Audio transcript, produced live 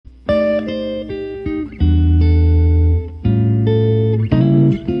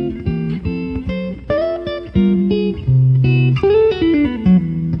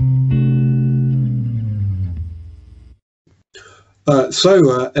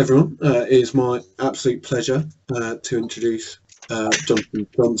Everyone, it is my absolute pleasure to introduce Jonathan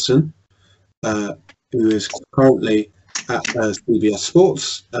Johnson, who is currently at CBS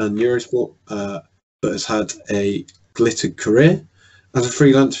Sports and Eurosport, but has had a glittered career as a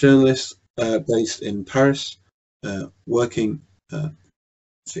freelance journalist based in Paris, working for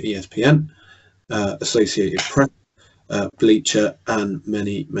ESPN, Associated Press, Bleacher, and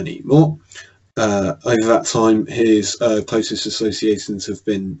many, many more. Over that time, his closest associations have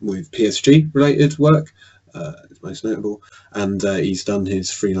been with PSG related work, is most notable, and he's done his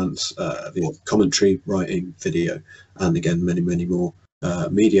freelance commentary, writing, video, and again many, many more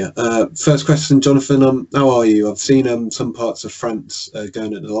media. First question, Jonathan, how are you? I've seen some parts of France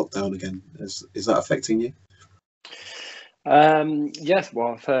going into lockdown again. Is that affecting you? Yes,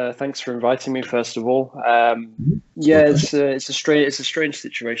 well, thanks for inviting me, first of all. Yeah, it's a strange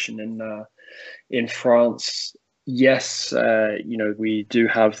situation in France. Yes, we do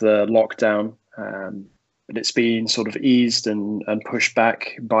have the lockdown, but it's been sort of eased and pushed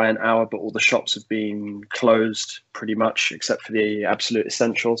back by an hour, but all the shops have been closed pretty much except for the absolute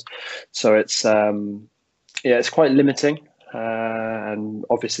essentials. So it's it's quite limiting, and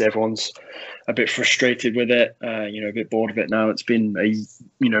obviously everyone's a bit frustrated with it, a bit bored of it now. It's been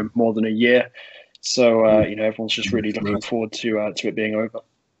more than a year, so everyone's just really looking forward to it being over.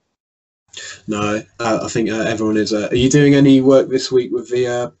 No, I think everyone is. Are you doing any work this week with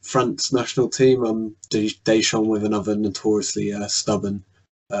the France national team? Deschamps with another notoriously stubborn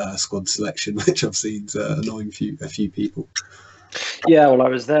squad selection, which I've seen annoying a few people. Yeah, well, I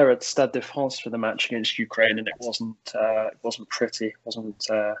was there at Stade de France for the match against Ukraine, and it wasn't pretty. It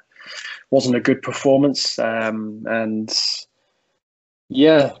wasn't a good performance, and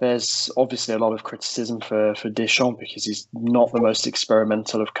yeah, there's obviously a lot of criticism for Deschamps because he's not the most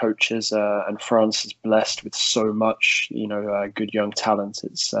experimental of coaches, and France is blessed with so much, good young talent.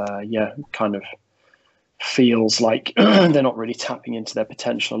 It's kind of feels like they're not really tapping into their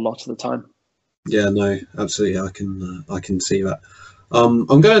potential a lot of the time. Yeah, no, absolutely, I can see that. I'm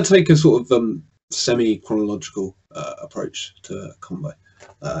going to take a sort of semi-chronological approach to combo,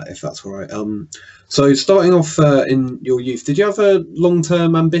 if that's all right. So starting off in your youth, did you have a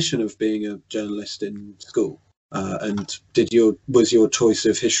long-term ambition of being a journalist in school? And was your choice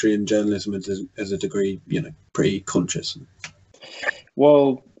of history and journalism as a degree, pretty conscious?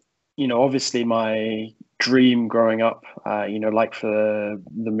 Well, obviously my dream growing up, like for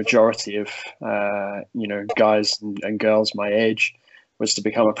the majority of, guys and girls my age, was to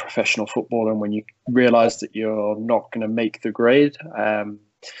become a professional footballer. And when you realize that you're not going to make the grade,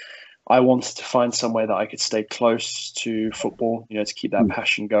 I wanted to find somewhere that I could stay close to football, to keep that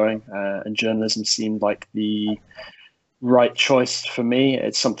passion going. And journalism seemed like the right choice for me.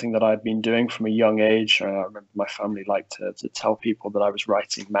 It's something that I've been doing from a young age. I remember my family liked to tell people that I was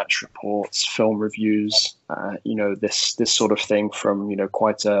writing match reports, film reviews, this sort of thing from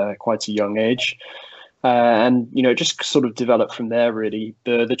quite a young age. And just sort of developed from there, really.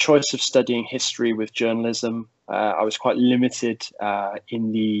 The choice of studying history with journalism, I was quite limited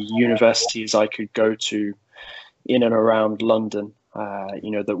in the universities I could go to in and around London,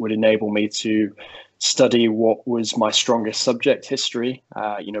 that would enable me to study what was my strongest subject, history,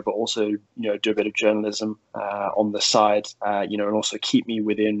 but also, do a bit of journalism on the side, and also keep me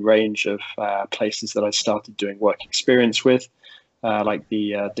within range of places that I started doing work experience with, like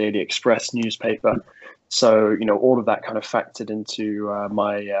the Daily Express newspaper. So, all of that kind of factored into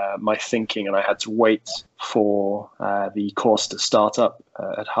my thinking, and I had to wait for the course to start up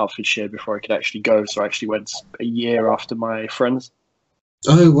at Hertfordshire before I could actually go. So I actually went a year after my friends.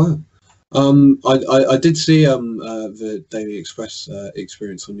 Oh, wow. I did see the Daily Express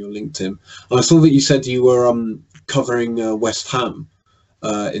experience on your LinkedIn. And I saw that you said you were covering West Ham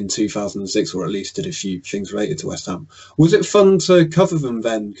in 2006, or at least did a few things related to West Ham. Was it fun to cover them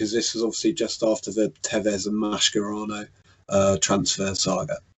then? Because this was obviously just after the Tevez and Mascherano transfer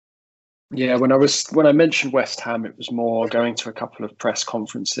saga. Yeah, when I mentioned West Ham, it was more going to a couple of press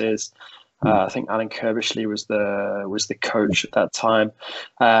conferences. I think Alan Kirbishley was the coach at that time.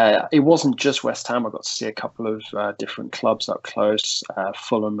 It wasn't just West Ham. I got to see a couple of different clubs up close,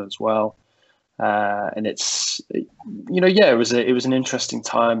 Fulham as well. And it's, it was an interesting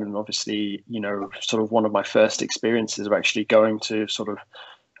time, and obviously, sort of one of my first experiences of actually going to sort of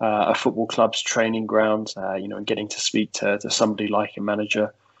a football club's training ground, and getting to speak to somebody like a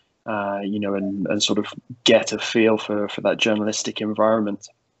manager, and sort of get a feel for that journalistic environment.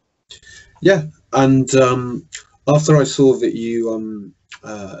 Yeah, and after I saw that you,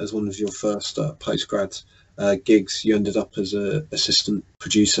 as one of your first postgrad gigs, you ended up as an assistant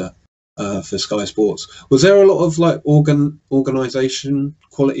producer for Sky Sports. Was there a lot of like organisation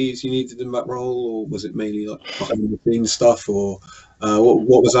qualities you needed in that role, or was it mainly like behind the scenes stuff, or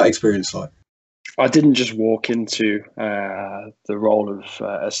what was that experience like? I didn't just walk into the role of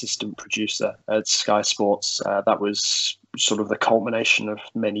assistant producer at Sky Sports. That was sort of the culmination of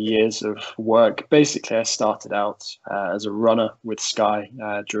many years of work. Basically, I started out as a runner with Sky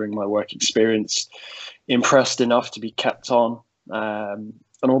during my work experience, impressed enough to be kept on. And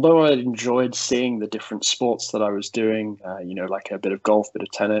although I enjoyed seeing the different sports that I was doing, like a bit of golf, a bit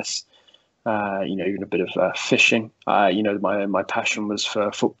of tennis, even a bit of fishing. My passion was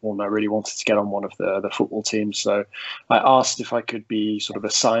for football, and I really wanted to get on one of the football teams. So I asked if I could be sort of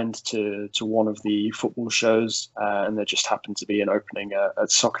assigned to one of the football shows, and there just happened to be an opening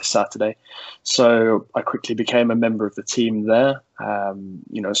at Soccer Saturday. So I quickly became a member of the team there.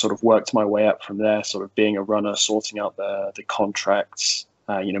 Sort of worked my way up from there, sort of being a runner, sorting out the contracts.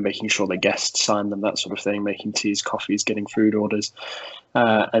 Making sure the guests signed them, that sort of thing, making teas, coffees, getting food orders.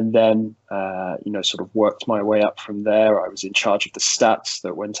 And then, sort of worked my way up from there. I was in charge of the stats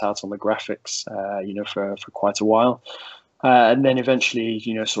that went out on the graphics, for quite a while. And then eventually,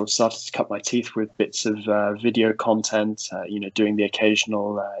 sort of started to cut my teeth with bits of video content, doing the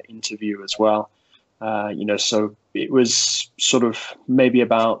occasional interview as well. So it was sort of maybe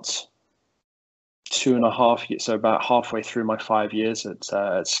about 2.5 years, so about halfway through my 5 years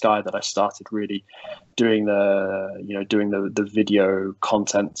at Sky, that I started really doing the video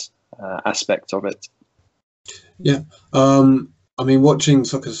content aspect of it. Yeah, I mean, watching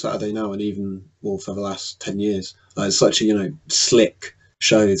Soccer Saturday now, and even for the last 10 years, it's such a slick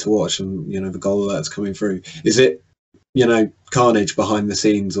show to watch, and the goal that's coming through. Is it carnage behind the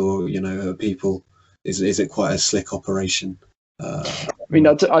scenes, or people? Is it quite a slick operation? I mean,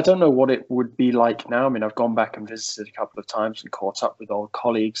 I don't know what it would be like now. I mean, I've gone back and visited a couple of times and caught up with old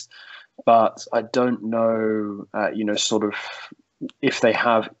colleagues, but I don't know, sort of if they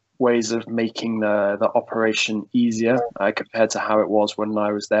have ways of making the operation easier compared to how it was when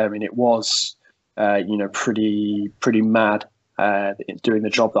I was there. I mean, it was, pretty mad doing the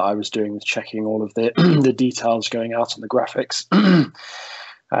job that I was doing, with checking all of the the details going out on the graphics.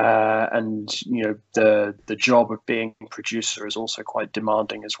 And the job of being producer is also quite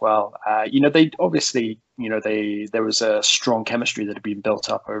demanding as well. They obviously, there was a strong chemistry that had been built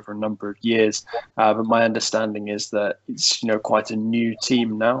up over a number of years, but my understanding is that it's quite a new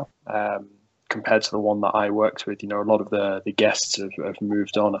team now compared to the one that I worked with. A lot of the guests have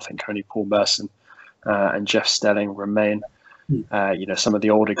moved on. I think only Paul Merson and Jeff Stelling remain. Some of the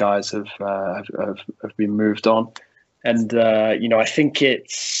older guys have been moved on. And, I think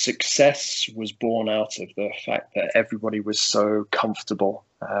its success was born out of the fact that everybody was so comfortable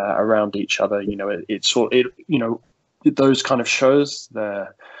around each other. Those kind of shows,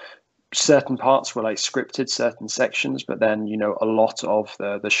 certain parts were like scripted, certain sections, but then, a lot of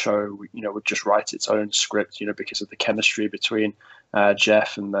the show, would just write its own script, because of the chemistry between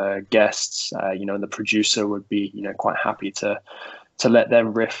Jeff and the guests, and the producer would be, quite happy to let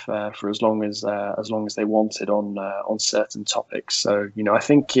them riff for as long as they wanted on certain topics. So I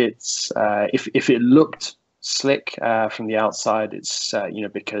think it's if it looked slick from the outside, it's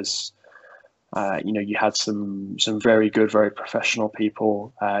because you had some very good, very professional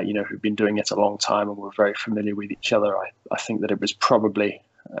people who've been doing it a long time and were very familiar with each other. I think that it was probably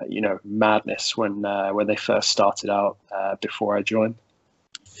madness when they first started out before I joined.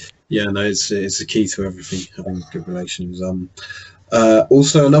 Yeah, no, it's the key to everything, having good relations.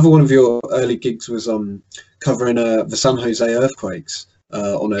 Also, another one of your early gigs was covering the San Jose earthquakes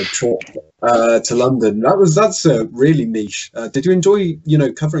on a trip to London. That's really niche. Did you enjoy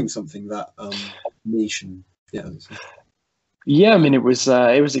covering something that niche? And Yeah, I mean, it was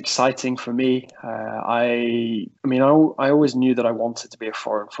exciting for me. I always knew that I wanted to be a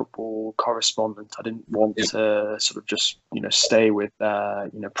foreign football correspondent. I didn't want to sort of just stay with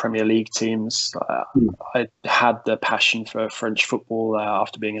Premier League teams. I had the passion for French football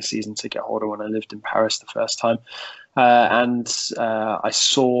after being a season ticket holder when I lived in Paris the first time, and I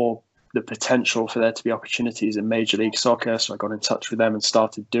saw the potential for there to be opportunities in Major League Soccer. So I got in touch with them and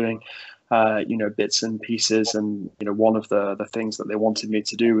started doing bits and pieces. And, one of the things that they wanted me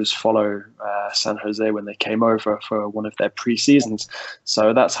to do was follow San Jose when they came over for one of their pre-seasons.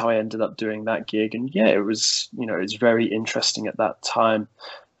 So that's how I ended up doing that gig. And yeah, it was, it's very interesting at that time.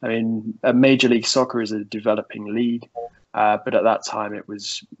 I mean, Major League Soccer is a developing league, but at that time it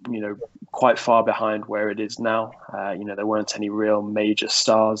was, quite far behind where it is now. There weren't any real major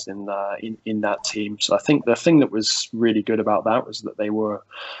stars in that team. So I think the thing that was really good about that was that they were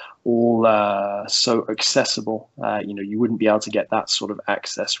all so accessible. You wouldn't be able to get that sort of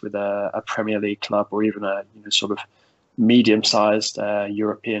access with a Premier League club or even a sort of medium-sized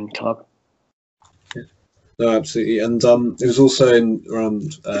European club. No, absolutely. And it was also in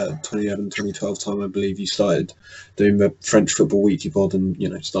around 2011, 2012 time, I believe, you started doing the French Football Weekly pod and,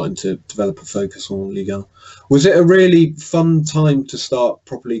 starting to develop a focus on Ligue 1. Was it a really fun time to start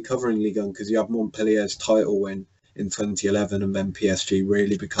properly covering Ligue 1? Because you have Montpellier's title win in 2011 and then PSG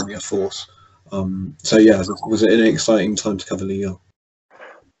really becoming a force. So, yeah, was it an exciting time to cover Ligue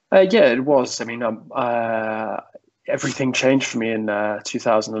 1? Yeah, it was. I mean, everything changed for me in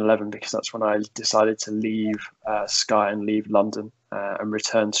 2011 because that's when I decided to leave Sky and leave London and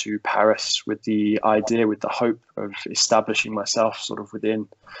return to Paris with the idea, with the hope of establishing myself sort of within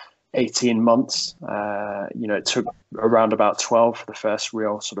 18 months. It took around about 12 for the first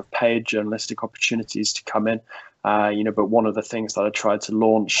real sort of paid journalistic opportunities to come in. But one of the things that I tried to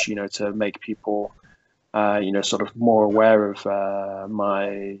launch, to make people sort of more aware of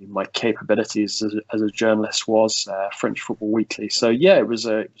my capabilities as a journalist was French Football Weekly. So yeah, it was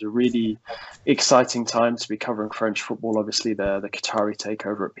a really exciting time to be covering French football. Obviously, the Qatari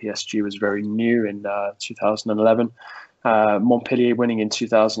takeover at PSG was very new in 2011. Montpellier winning in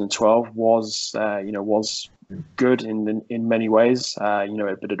 2012 was good in many ways.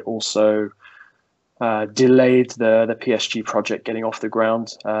 But it also delayed the PSG project getting off the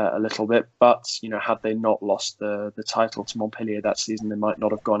ground a little bit. But, had they not lost the title to Montpellier that season, they might not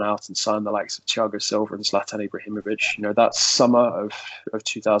have gone out and signed the likes of Thiago Silva and Zlatan Ibrahimovic. That summer of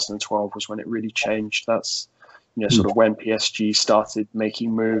 2012 was when it really changed. That's, sort of when PSG started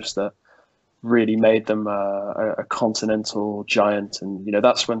making moves that really made them a continental giant. And,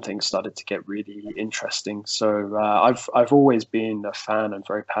 that's when things started to get really interesting. So I've always been a fan and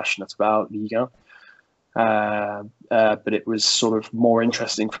very passionate about Ligue 1. But it was sort of more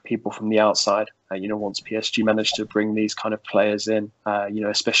interesting for people from the outside, once PSG managed to bring these kind of players in,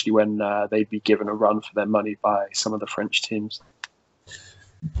 especially when they'd be given a run for their money by some of the French teams.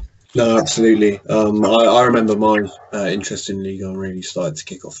 No, absolutely. I remember my interest in Ligue 1 really started to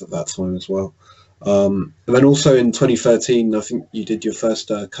kick off at that time as well. And then also in 2013, I think you did your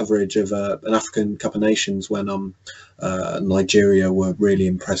first coverage of an African Cup of Nations when Nigeria were really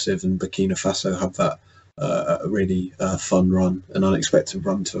impressive and Burkina Faso had that a really fun run, an unexpected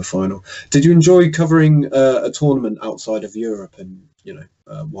run to a final. Did you enjoy covering a tournament outside of Europe and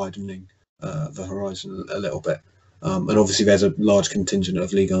widening the horizon a little bit? And obviously there's a large contingent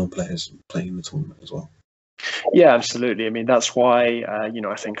of Ligue 1 players playing in the tournament as well. Yeah, absolutely. I mean, that's why,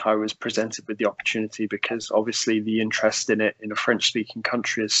 I think I was presented with the opportunity because obviously the interest in it in a French-speaking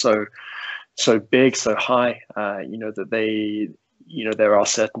country is so big, so high, that there are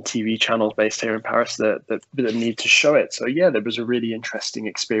certain TV channels based here in Paris that need to show it. So yeah, there was a really interesting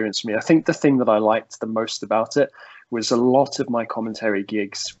experience for me. I think the thing that I liked the most about it was a lot of my commentary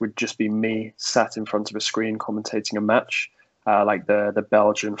gigs would just be me sat in front of a screen commentating a match, like the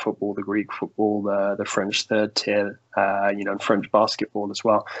Belgian football, the Greek football, the French third tier, and French basketball as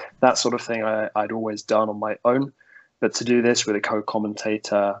well. That sort of thing I'd always done on my own. But to do this with a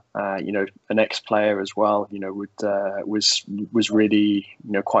co-commentator, an ex-player as well, was really,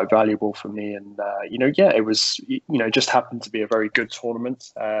 quite valuable for me. And, it was, just happened to be a very good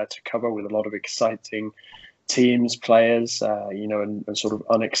tournament to cover with a lot of exciting teams, players, and sort of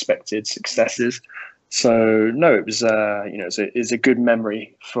unexpected successes. So no, it was, it's a good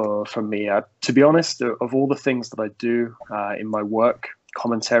memory for me. To be honest, of all the things that I do in my work,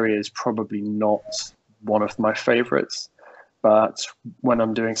 commentary is probably not one of my favorites. But when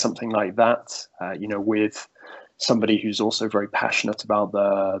I'm doing something like that, with somebody who's also very passionate about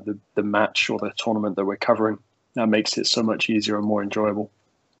the match or the tournament that we're covering, that makes it so much easier and more enjoyable.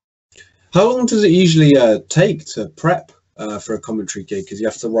 How long does it usually take to prep for a commentary gig? Because you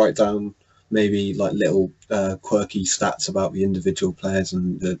have to write down maybe like little quirky stats about the individual players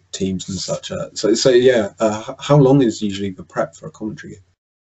and the teams and such. How long is usually the prep for a commentary gig?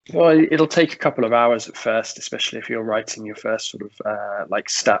 Well, it'll take a couple of hours at first, especially if you're writing your first sort of like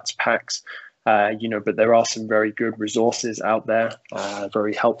stats packs, but there are some very good resources out there,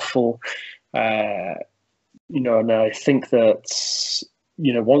 very helpful, and I think that,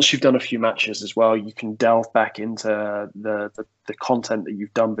 once you've done a few matches as well, you can delve back into the content that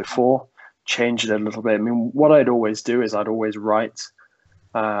you've done before, change it a little bit. I mean, what I'd always do is I'd always write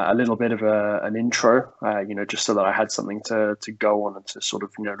a little bit of an intro, just so that I had something to go on and to sort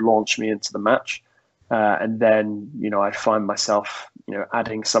of, launch me into the match. And then, I find myself,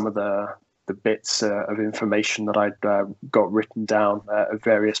 adding some of the the bits of information that I'd got written down at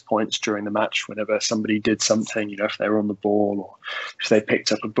various points during the match. Whenever somebody did something, if they were on the ball, or if they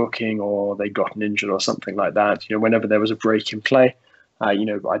picked up a booking, or they got injured or something like that, whenever there was a break in play,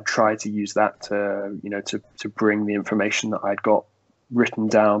 I'd try to use that to bring the information that I'd got written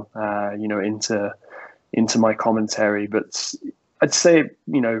down, into my commentary. But I'd say,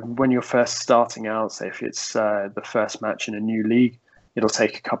 when you're first starting out, say if it's the first match in a new league, it'll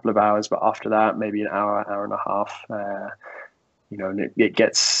take a couple of hours, but after that, maybe an hour and a half. And it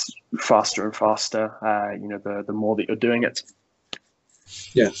gets faster and faster. The more that you're doing it.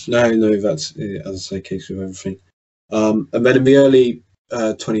 Yeah, no, that's, as I say, case with everything. And then in the early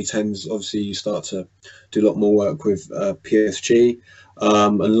 2010s, obviously you start to do a lot more work with PSG,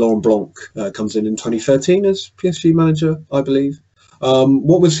 and Laurent Blanc comes in 2013 as PSG manager, I believe.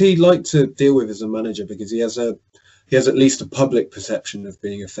 What was he like to deal with as a manager? Because he has at least a public perception of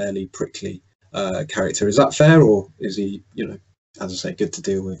being a fairly prickly character. Is that fair, or is he, as I say, good to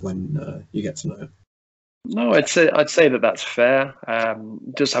deal with when you get to know him? No, I'd say that that's fair.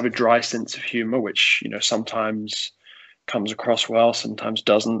 Does have a dry sense of humor, which sometimes comes across well, sometimes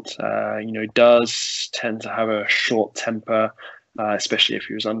doesn't. He does tend to have a short temper, especially if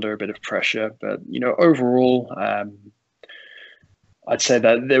he was under a bit of pressure. But overall, I'd say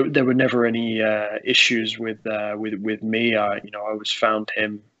that there were never any issues with me. I always found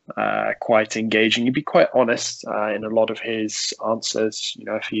him quite engaging. He'd be quite honest in a lot of his answers.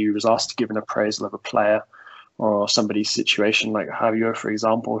 If he was asked to give an appraisal of a player or somebody's situation, like Javier, for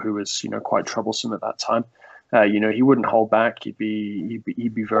example, who was quite troublesome at that time, he wouldn't hold back. He'd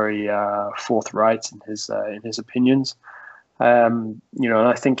be very forthright in his opinions. And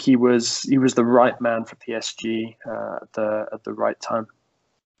I think he was the right man for PSG at the right time.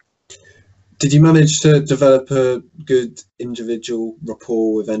 Did you manage to develop a good individual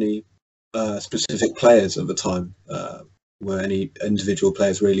rapport with any specific players at the time? Were any individual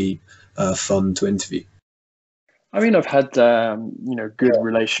players really fun to interview? I mean, I've had good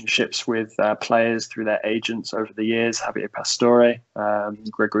relationships with players through their agents over the years. Javier Pastore,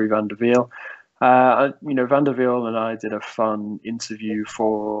 Gregory Van der Wiel. Van der Wiel and I did a fun interview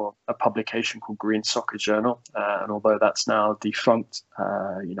for a publication called Green Soccer Journal, and although that's now defunct,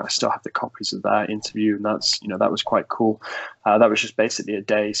 I still have the copies of that interview, and that was quite cool. That was just basically a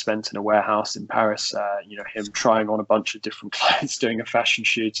day spent in a warehouse in Paris. Him trying on a bunch of different clothes, doing a fashion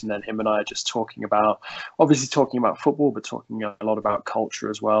shoot, and then him and I just talking about football, but talking a lot about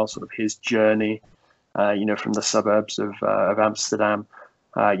culture as well. Sort of his journey, from the suburbs of Amsterdam.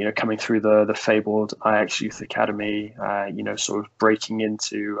 Coming through the fabled Ajax Youth Academy, sort of breaking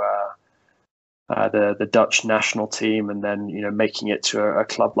into the Dutch national team, and then making it to a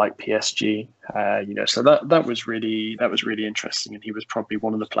club like PSG. So that was really interesting, and he was probably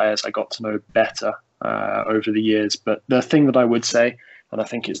one of the players I got to know better over the years. But the thing that I would say, and I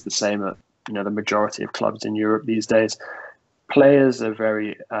think it's the same at the majority of clubs in Europe these days, players are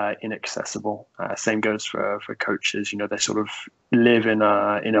very inaccessible. Same goes for coaches. They sort of live in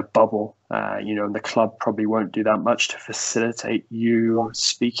a bubble. And the club probably won't do that much to facilitate you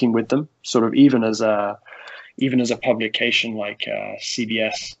speaking with them. Sort of even as a publication like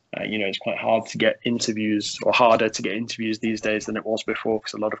CBS, it's quite hard to get interviews, or harder to get interviews these days than it was before,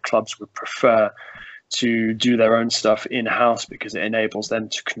 because a lot of clubs would prefer to do their own stuff in-house because it enables them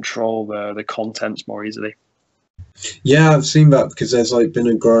to control the contents more easily. Yeah, I've seen that, because there's been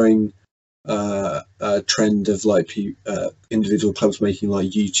a growing trend of individual clubs making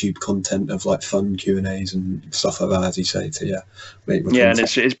YouTube content of fun Q&As and stuff like that, as you say, to make more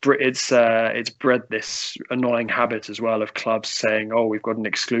content. And it's bred this annoying habit as well of clubs saying, "Oh, we've got an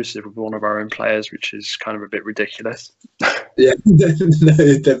exclusive with one of our own players," which is kind of a bit ridiculous. Yeah, no,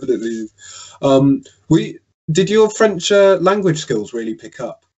 it definitely is. Did your French language skills really pick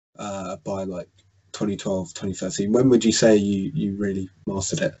up by 2012, 2013? When would you say you really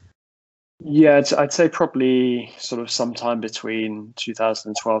mastered it? Yeah, I'd say probably sort of sometime between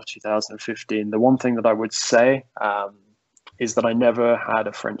 2012, 2015. The one thing that I would say is that I never had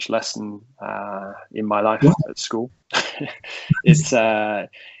a French lesson in my life at school.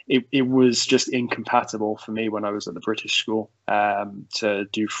 It was just incompatible for me when I was at the British school to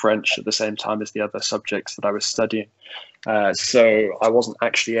do French at the same time as the other subjects that I was studying. So I wasn't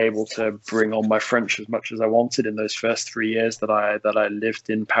actually able to bring on my French as much as I wanted in those first 3 years that I lived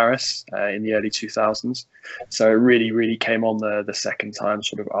in Paris in the early 2000s. So it really came on the second time,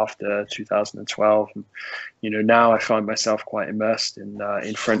 sort of after 2012. And, now I find myself quite immersed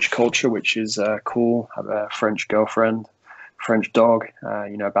in French culture, which is cool. I have a French girlfriend, French dog,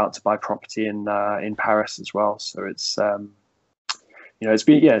 about to buy property in Paris as well. So it's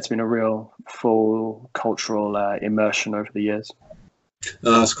it's been a real full cultural immersion over the years.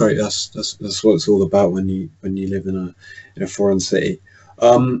 That's great. That's what it's all about when you live in a foreign city.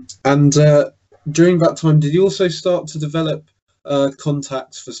 And during that time, did you also start to develop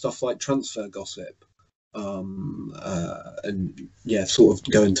contacts for stuff like transfer gossip? And yeah, sort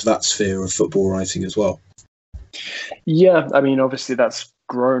of go into that sphere of football writing as well. Yeah, I mean, obviously that's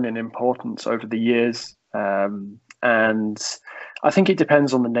grown in importance over the years. And I think it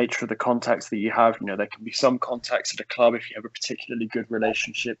depends on the nature of the contacts that you have. There can be some contacts at a club. If you have a particularly good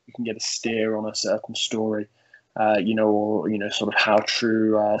relationship, you can get a steer on a certain story, or sort of how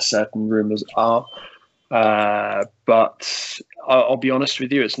true certain rumors are. But I'll be honest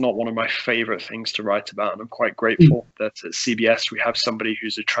with you, it's not one of my favorite things to write about. And I'm quite grateful that at CBS we have somebody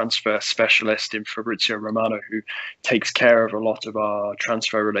who's a transfer specialist in Fabrizio Romano, who takes care of a lot of our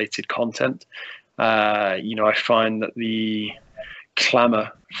transfer related content. I find that the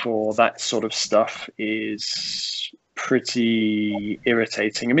clamor for that sort of stuff is pretty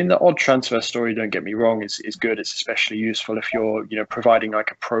irritating. I mean, the odd transfer story, don't get me wrong, is good. It's especially useful if you're, providing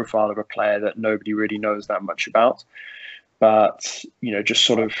like a profile of a player that nobody really knows that much about. But, just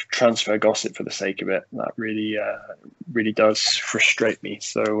sort of transfer gossip for the sake of it, that really does frustrate me.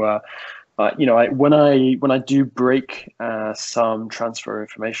 So, when I do break some transfer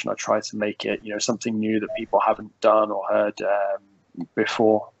information, I try to make it, something new that people haven't done or heard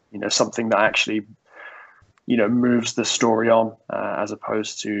before. Something that actually, moves the story on, as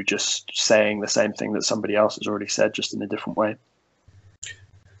opposed to just saying the same thing that somebody else has already said, just in a different way.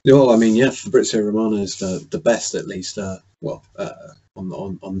 I mean, yeah, Fabrizio Romano is the best, at least. On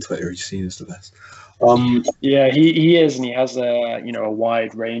Twitter, he's seen as the best. Yeah, he is, and he has a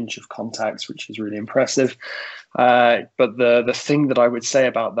wide range of contacts, which is really impressive. But the thing that I would say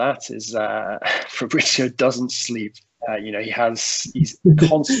about that is Fabrizio doesn't sleep. He's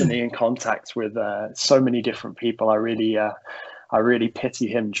constantly in contact with so many different people. I really pity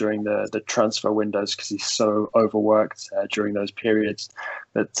him during the transfer windows because he's so overworked during those periods.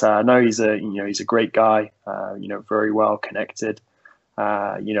 But no, he's a great guy. Very well connected.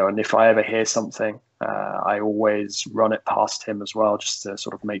 And if I ever hear something, I always run it past him as well, just to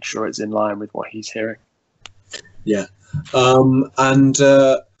sort of make sure it's in line with what he's hearing. Yeah, and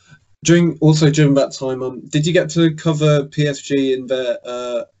during that time, did you get to cover PSG in their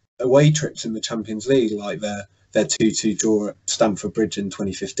away trips in the Champions League, like their 2-2 draw at Stamford Bridge in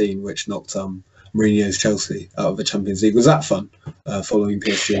 2015, which knocked Mourinho's Chelsea out of the Champions League? Was that fun, following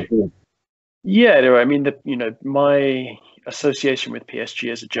PSG? Yeah, I mean, my association with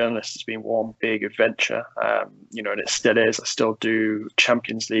PSG as a journalist has been one big adventure, and it still is. I still do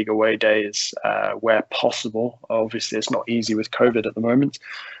Champions League away days where possible. Obviously, it's not easy with COVID at the moment,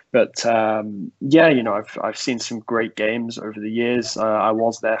 but I've seen some great games over the years. I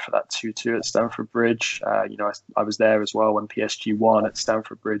was there for that 2-2 at Stamford Bridge. I was there as well when PSG won at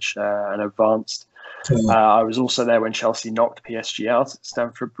Stamford Bridge and advanced. I was also there when Chelsea knocked PSG out at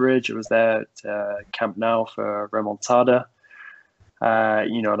Stamford Bridge. I was there at Camp Nou for Remontada.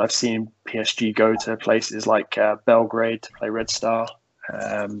 And I've seen PSG go to places like Belgrade to play Red Star.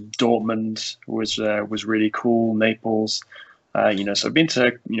 Dortmund was really cool. Naples. So I've been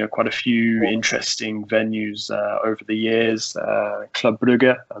to quite a few interesting venues over the years. Club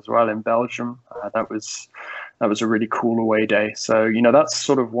Brugge as well in Belgium. That was a really cool away day. So that's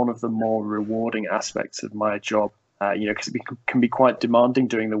sort of one of the more rewarding aspects of my job. Because it can be quite demanding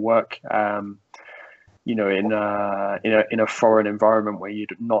doing the work. In a foreign environment where you're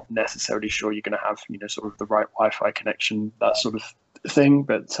not necessarily sure you're going to have sort of the right Wi-Fi connection, that sort of thing.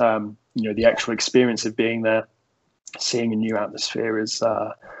 But the actual experience of being there, seeing a new atmosphere is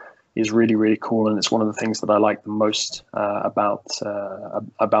really, really cool, and it's one of the things that I like the most about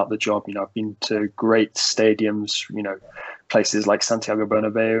the job. I've been to great stadiums, places like Santiago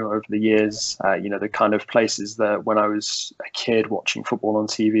Bernabeu over the years. The kind of places that when I was a kid watching football on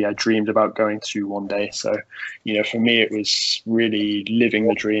TV, I dreamed about going to one day. So, for me, it was really living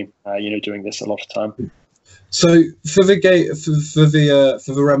the dream. Doing this a lot of time. So for the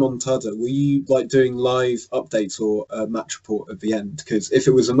Remontada, were you like doing live updates or a match report at the end? Because if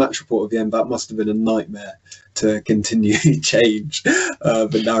it was a match report at the end, that must have been a nightmare to continually change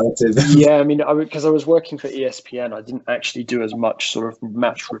the narrative. Yeah, I mean, because I was working for ESPN, I didn't actually do as much sort of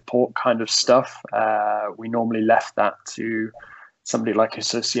match report kind of stuff. We normally left that to somebody like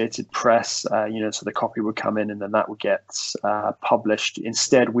Associated Press, so the copy would come in and then that would get published.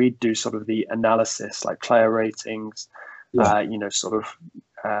 Instead, we'd do sort of the analysis, like player ratings, sort of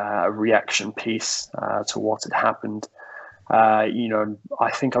a reaction piece to what had happened. You know,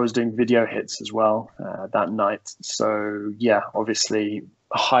 I think I was doing video hits as well that night. So yeah, obviously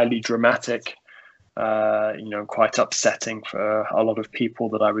highly dramatic. You know, quite upsetting for a lot of people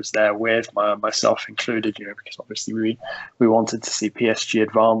that I was there with, myself included. You know, because obviously we wanted to see PSG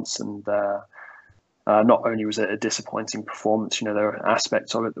advance, and not only was it a disappointing performance, you know, there were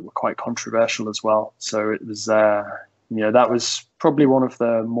aspects of it that were quite controversial as well. So it was, you know, that was probably one of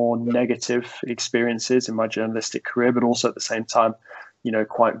the more negative experiences in my journalistic career, but also at the same time, you know,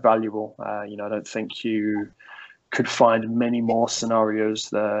 quite valuable. You know, I don't think you could find many more scenarios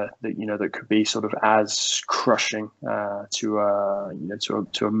that you know that could be sort of as crushing to you know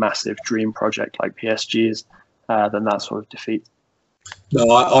to a massive dream project like PSG's than that sort of defeat.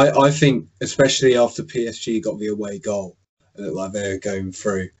 No, I think especially after PSG got the away goal, like they're going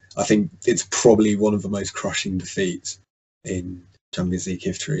through, I think it's probably one of the most crushing defeats in Champions League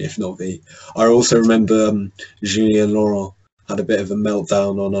history, if not the. I also remember Julien Laurent had a bit of a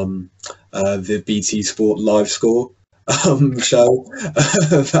meltdown on the BT Sport live score show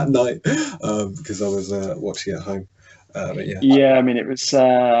that night because I was watching at home. But yeah. Yeah, I mean, it was.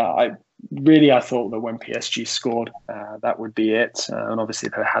 I thought that when PSG scored, that would be it. And obviously,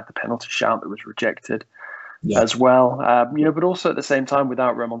 they had the penalty shout that was rejected as well. You know, but also at the same time,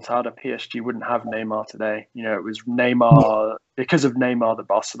 without remontada, PSG wouldn't have Neymar today. You know, it was Neymar because of Neymar that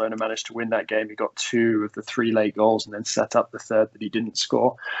Barcelona managed to win that game. He got 2 of the 3 late goals and then set up the third that he didn't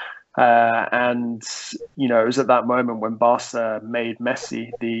score. And you know, it was at that moment when Barca made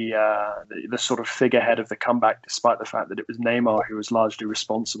Messi the sort of figurehead of the comeback, despite the fact that it was Neymar who was largely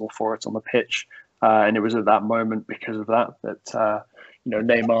responsible for it on the pitch. And it was at that moment, because of that, you know,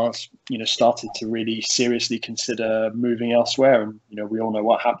 Neymar, you know, started to really seriously consider moving elsewhere. And you know, we all know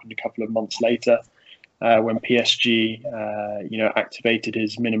what happened a couple of months later when PSG, you know, activated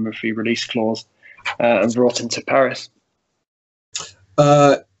his minimum fee release clause and brought him to Paris.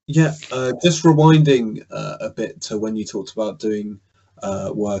 Yeah, just rewinding a bit to when you talked about doing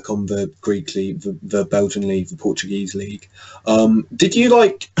work on the Greek league, the Belgian league, the Portuguese league. Did you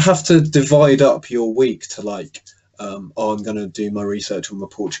like have to divide up your week to like, oh, I'm going to do my research on the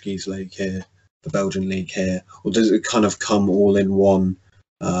Portuguese league here, the Belgian league here, or does it kind of come all in one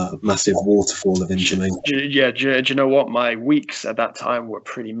massive waterfall of information? Yeah, do you know what? My weeks at that time were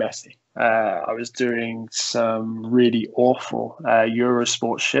pretty messy. I was doing some really awful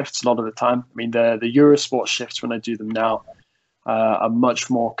Eurosport shifts a lot of the time. I mean, the Eurosport shifts, when I do them now, are much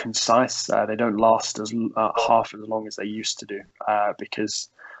more concise. They don't last as half as long as they used to do. Because,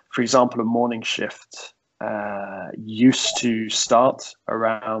 for example, a morning shift used to start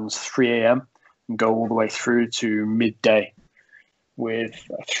around 3 a.m. and go all the way through to midday, with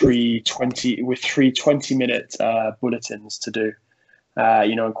 20-minute bulletins to do.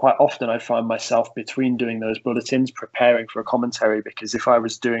 You know, and quite often I find myself between doing those bulletins preparing for a commentary, because if I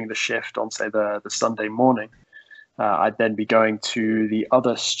was doing the shift on, say, the Sunday morning, I'd then be going to the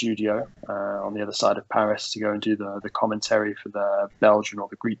other studio on the other side of Paris to go and do the commentary for the Belgian or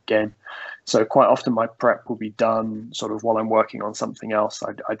the Greek game. So quite often my prep will be done sort of while I'm working on something else.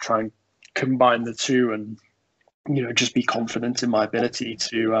 I try and combine the two and, you know, just be confident in my ability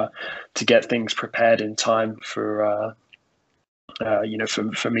to get things prepared in time for you know,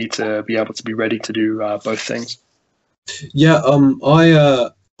 for me to be able to be ready to do both things. Yeah,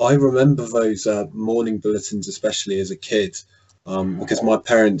 I remember those morning bulletins, especially as a kid, because my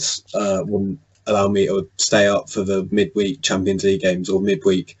parents wouldn't allow me to stay up for the midweek Champions League games or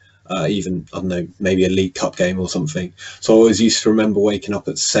midweek, even, I don't know, maybe a League Cup game or something. So I always used to remember waking up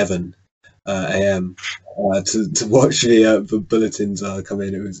at 7 a.m. To watch the bulletins come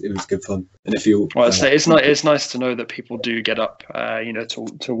in. It was good fun. And if you it's nice to know that people do get up, you know,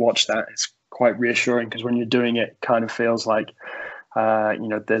 to watch that. It's quite reassuring, because when you're doing it, it kind of feels like you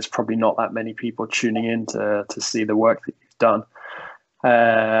know, there's probably not that many people tuning in to see the work that you've done.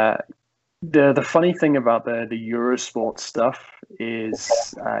 The funny thing about the Eurosport stuff is,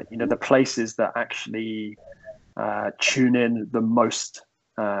 you know, the places that actually tune in the most,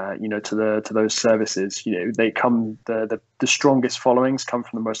 you know, to those services, you know, they come, the strongest followings come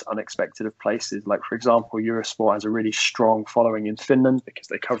from the most unexpected of places. Like, for example, Eurosport has a really strong following in Finland because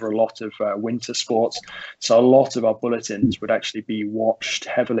they cover a lot of winter sports. So a lot of our bulletins would actually be watched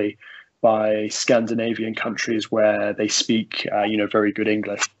heavily by Scandinavian countries where they speak, you know, very good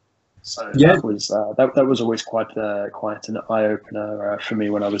English. So yeah, that was always quite an eye opener for me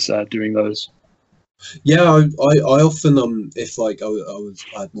when I was doing those. Yeah, I often if like I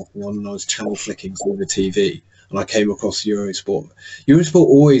had nothing on and I was channel flicking through the TV and I came across Eurosport. Eurosport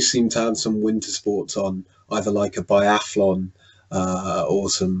always seemed to have some winter sports on, either like a biathlon or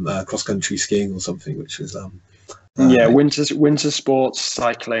some cross country skiing or something, which was Yeah, winter sports,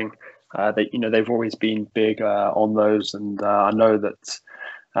 cycling. They've always been big on those, and I know that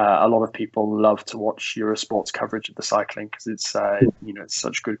a lot of people love to watch Eurosport's coverage of the cycling because it's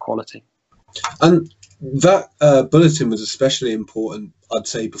such good quality. And that bulletin was especially important, I'd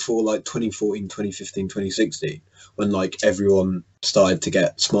say, before like 2014, 2015, 2016, when like everyone started to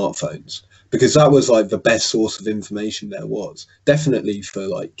get smartphones, because that was like the best source of information there was. Definitely for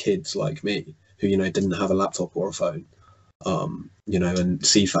like kids like me who, didn't have a laptop or a phone, and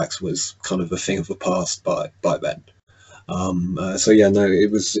CFAX was kind of a thing of the past by then. So yeah, no, it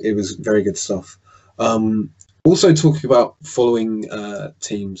was very good stuff. Also talking about following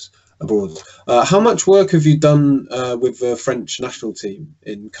teams abroad, how much work have you done with the French national team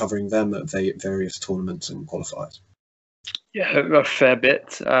in covering them at various tournaments and qualifiers? Yeah, a fair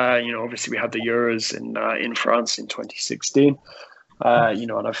bit. Obviously we had the Euros in France in 2016.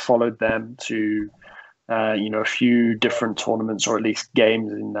 And I've followed them to a few different tournaments, or at least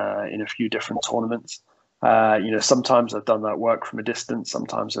games in a few different tournaments. Sometimes I've done that work from a distance.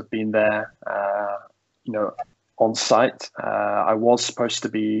 Sometimes I've been there, on site. I was supposed to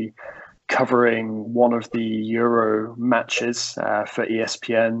be covering one of the Euro matches for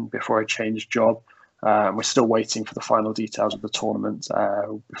ESPN before I changed job. We're still waiting for the final details of the tournament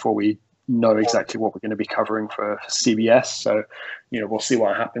before we know exactly what we're going to be covering for CBS. So, we'll see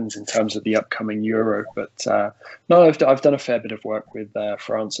what happens in terms of the upcoming Euro. But no, I've done a fair bit of work with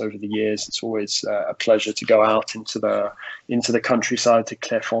France over the years. It's always a pleasure to go out into the countryside to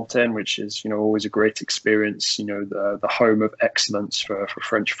Clairefontaine, which is always a great experience. The home of excellence for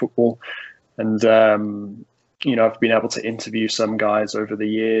French football, and I've been able to interview some guys over the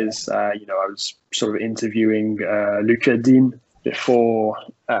years. I was sort of interviewing Lucas Digne before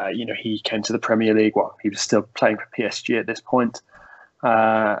he came to the Premier League. Well, he was still playing for PSG at this point,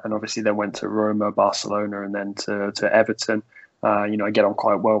 and obviously then went to Roma, Barcelona, and then to Everton. I get on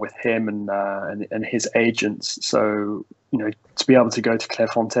quite well with him and his agents. So to be able to go to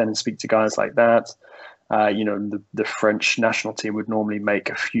Clairefontaine and speak to guys like that, the French national team would normally make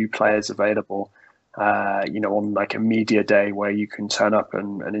a few players available. On like a media day where you can turn up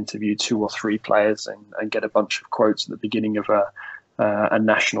and interview 2 or 3 players and get a bunch of quotes at the beginning of a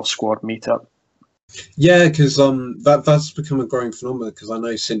national squad meetup. Yeah, because that's become a growing phenomenon. Because I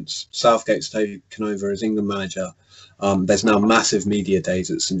know since Southgate's taken over as England manager, there's now massive media days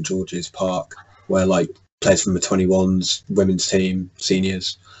at St George's Park where like players from the 21s, women's team,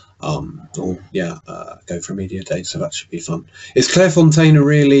 seniors, go for a media day. So that should be fun. Is Clairefontaine a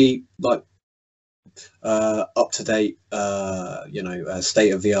really like up to date,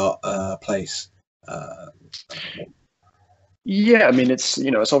 state of the art place? Yeah, I mean it's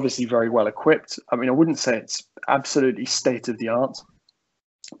obviously very well equipped. I mean, I wouldn't say it's absolutely state of the art,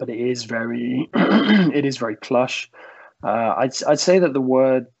 but it is very it is very plush. I'd say that the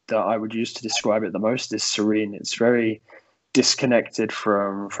word that I would use to describe it the most is serene. It's very disconnected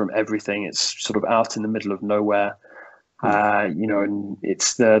from everything. It's sort of out in the middle of nowhere. And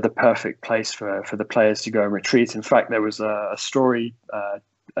it's the perfect place for the players to go and retreat. In fact, there was a story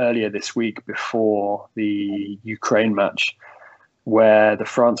earlier this week before the Ukraine match where the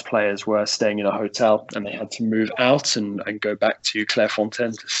France players were staying in a hotel and they had to move out and go back to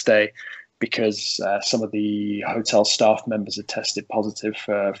Clairefontaine to stay because some of the hotel staff members had tested positive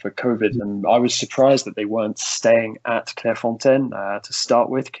for COVID. And I was surprised that they weren't staying at Clairefontaine to start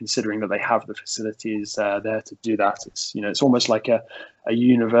with, considering that they have the facilities there to do that. It's almost like a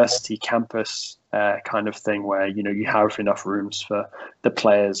university campus kind of thing where, you have enough rooms for the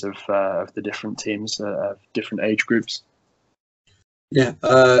players of the different teams, of different age groups. Yeah.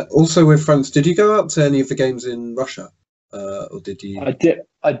 Also with France, did you go out to any of the games in Russia? Or did you?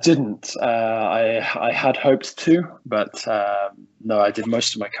 I didn't. I had hoped to, but no, I did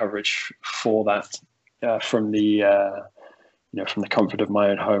most of my coverage for that from the comfort of my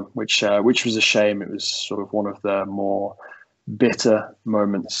own home, which was a shame. It was sort of one of the more bitter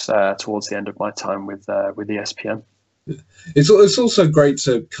moments towards the end of my time with ESPN. It's also great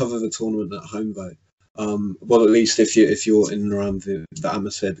to cover the tournament at home, though. Well, at least if you're in and around the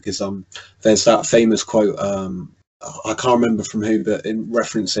atmosphere, because there's that famous quote. I can't remember from who, but in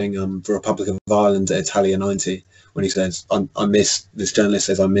referencing the Republic of Ireland at Italia 90, when he says, this journalist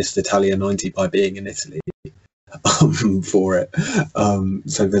says, I missed Italia 90 by being in Italy for it.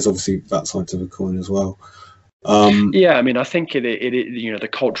 So there's obviously that side to the coin as well. Yeah, I mean, I think it the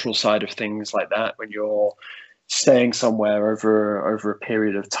cultural side of things like that, when you're staying somewhere over a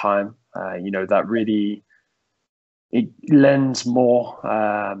period of time, that really, it lends more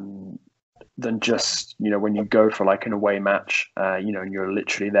than just, you know, when you go for like an away match, you know, and you're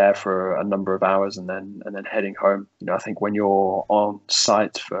literally there for a number of hours and then heading home. You know, I think when you're on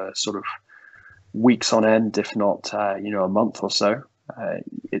site for sort of weeks on end, if not, you know, a month or so,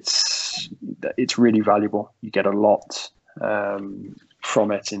 it's really valuable. You get a lot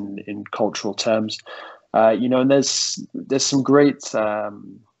from it in cultural terms. You know, and there's some great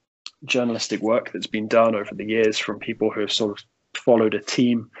journalistic work that's been done over the years from people who have sort of followed a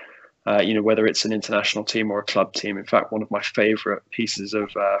team, you know, whether it's an international team or a club team. In fact, one of my favorite pieces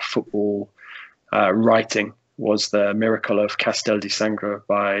of football writing was The Miracle of Castel di Sangro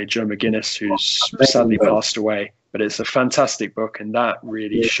by Joe McGuinness, who's sadly passed away. But it's a fantastic book, and that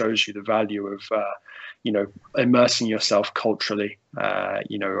really shows you the value of, you know, immersing yourself culturally,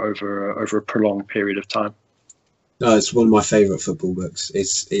 you know, over a prolonged period of time. No, it's one of my favourite football books.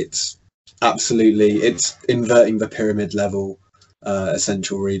 It's absolutely, it's inverting the pyramid level,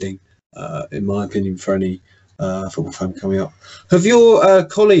 essential reading, in my opinion, for any football fan coming up. Have your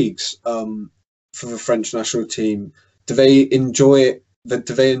colleagues for the French national team, do they enjoy it? Do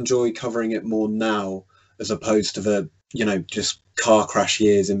they enjoy covering it more now, as opposed to the, you know, just car crash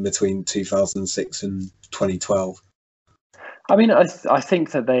years in between 2006 and 2012? I mean, I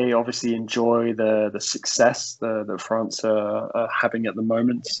think that they obviously enjoy the success that France are having at the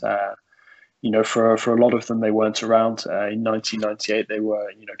moment. You know, for a lot of them, they weren't around in 1998. They were,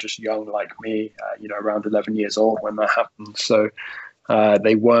 you know, just young like me, you know, around 11 years old when that happened. So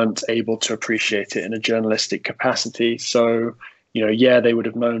they weren't able to appreciate it in a journalistic capacity. So, you know, yeah, they would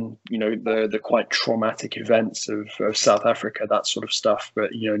have known, you know, the quite traumatic events of South Africa, that sort of stuff.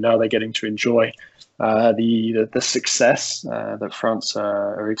 But, you know, now they're getting to enjoy the success that France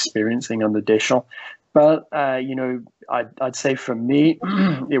are experiencing under Deschamps. But, you know, I'd say for me,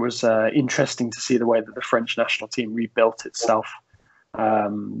 it was interesting to see the way that the French national team rebuilt itself,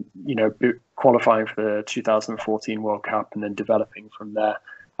 you know, qualifying for the 2014 World Cup and then developing from there.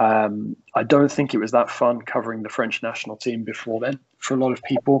 I don't think it was that fun covering the French national team before then for a lot of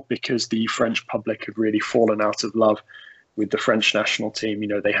people, because the French public had really fallen out of love with the French national team. You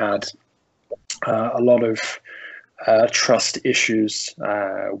know, they had a lot of trust issues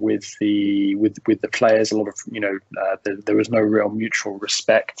with the players. A lot of, you know, there was no real mutual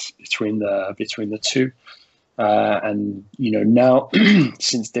respect between the two. And, you know, now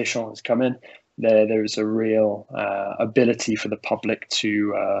since Deschamps has come in, there is a real ability for the public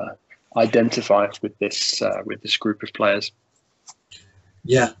to identify with this group of players.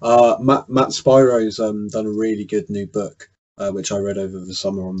 Yeah, Matt Spiro's done a really good new book, which I read over the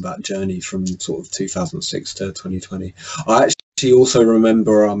summer, on that journey from sort of 2006 to 2020. I actually also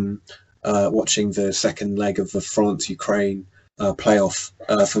remember watching the second leg of the France-Ukraine playoff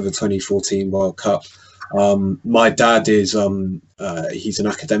for the 2014 World Cup. My dad is he's an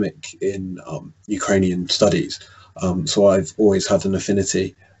academic in Ukrainian studies, so I've always had an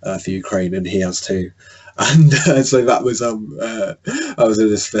affinity for Ukraine, and he has too. And so that was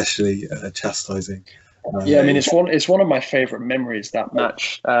an especially chastising. Yeah, I mean, it's one of my favourite memories, that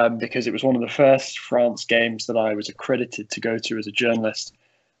match, because it was one of the first France games that I was accredited to go to as a journalist.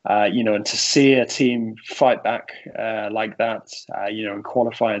 You know, and to see a team fight back like that, you know, and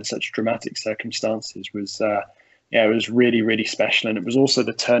qualify in such dramatic circumstances was, yeah, it was really, really special. And it was also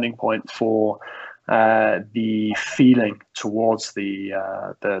the turning point for the feeling towards the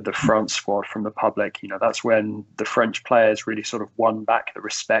France squad from the public. You know, that's when the French players really sort of won back the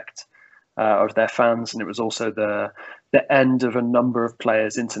respect of their fans, and it was also the end of a number of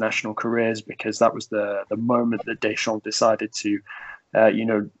players' international careers, because that was the moment that Deschamps decided to, you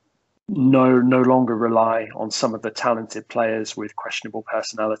know, no longer rely on some of the talented players with questionable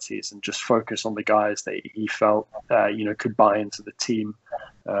personalities, and just focus on the guys that he felt, you know, could buy into the team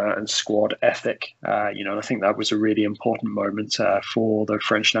and squad ethic. You know, I think that was a really important moment for the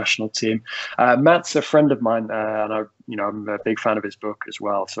French national team. Matt's a friend of mine, and I'm a big fan of his book as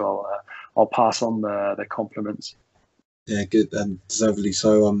well. So I'll pass on the compliments. Yeah, good, and deservedly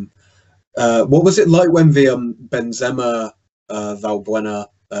so. What was it like when the Benzema Valbuena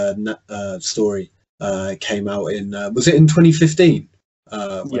story came out in? Was it in 2015?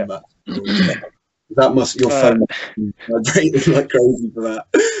 Yeah. That must, your phone vibrated like crazy for that.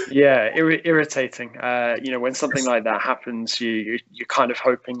 Yeah, irritating. You know, when something like that happens, you're kind of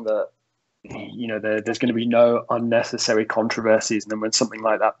hoping that, you know, there's going to be no unnecessary controversies, and then when something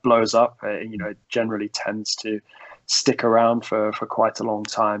like that blows up, you know, it generally tends to stick around for quite a long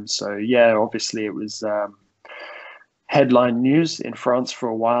time. So yeah, obviously it was headline news in France for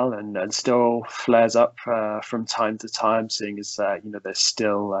a while, and still flares up from time to time, seeing as you know, there's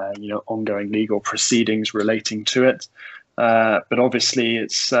still you know, ongoing legal proceedings relating to it. But obviously,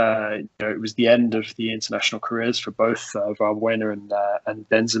 it was the end of the international careers for both Valbuena and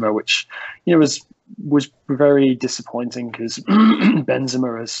Benzema, which was very disappointing because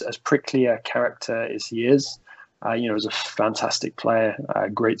Benzema, as prickly a character as he is, was a fantastic player,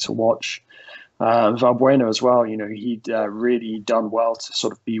 great to watch. Valbuena as well, he'd really done well to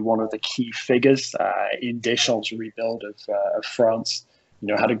sort of be one of the key figures in Deschamps' rebuild of France.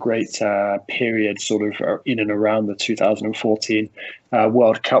 Had a great period sort of in and around the 2014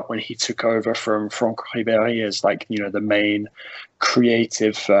 World Cup when he took over from Franck Ribéry as the main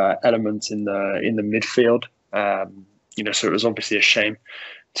creative element in the midfield. So it was obviously a shame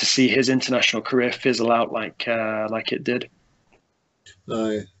to see his international career fizzle out like it did.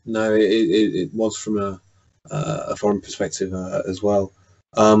 No, it was from a foreign perspective as well.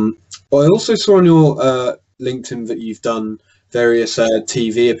 But I also saw on your LinkedIn that you've done various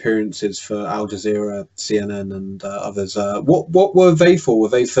TV appearances for Al Jazeera, CNN, and others. What were they for? Were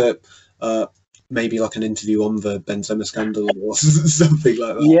they for maybe like an interview on the Benzema scandal or something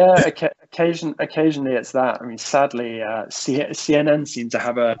like that? Yeah, occasionally it's that. I mean, sadly, CNN seem to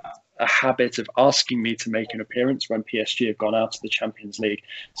have a habit of asking me to make an appearance when PSG have gone out of the Champions League.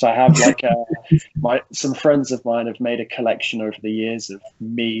 So I have some friends of mine have made a collection over the years of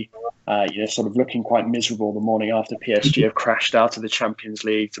me, sort of looking quite miserable the morning after PSG have crashed out of the Champions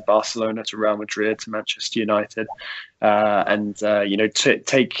League to Barcelona, to Real Madrid, to Manchester United, and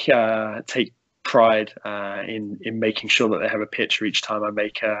take pride in making sure that they have a picture each time I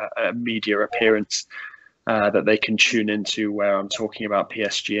make a media appearance. That they can tune into where I'm talking about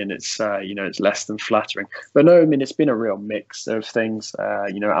PSG, and it's less than flattering. But no, I mean, it's been a real mix of things.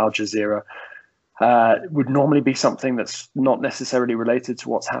 Al Jazeera would normally be something that's not necessarily related to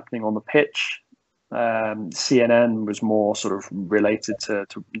what's happening on the pitch. CNN was more sort of related to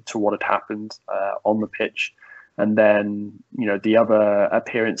what had happened on the pitch. And then, the other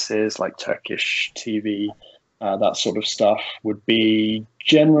appearances like Turkish TV, that sort of stuff would be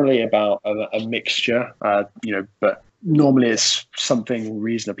generally about a mixture, but normally it's something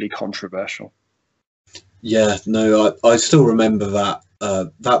reasonably controversial. Yeah, no, I still remember that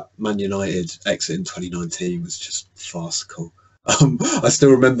that Man United exit in 2019 was just farcical. I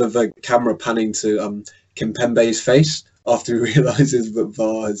still remember the camera panning to Kimpembe's face after he realises that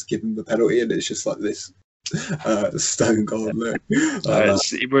VAR has given the penalty, and it's just like this stone cold look.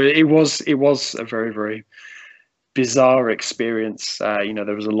 It was a very, very bizarre experience.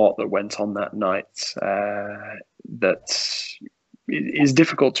 There was a lot that went on that night that is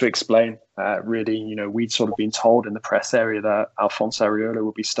difficult to explain. Really, we'd sort of been told in the press area that Alphonse Areola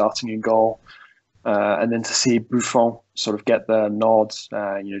would be starting in goal, and then to see Buffon sort of get the nod,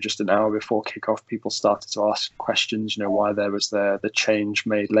 just an hour before kickoff, people started to ask questions. Why there was the change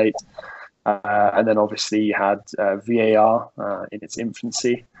made late, and then obviously you had VAR in its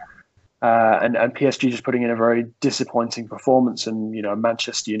infancy. And PSG just putting in a very disappointing performance, and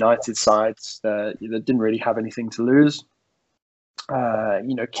Manchester United side that didn't really have anything to lose,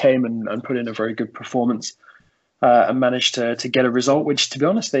 came and put in a very good performance and managed to get a result, which to be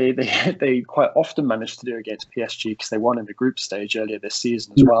honest they quite often managed to do against PSG because they won in the group stage earlier this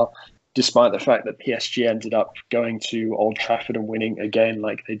season as well, despite the fact that PSG ended up going to Old Trafford and winning again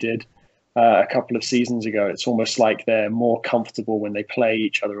like they did a couple of seasons ago. It's almost like they're more comfortable when they play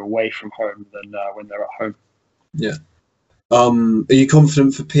each other away from home than when they're at home. Yeah. Are you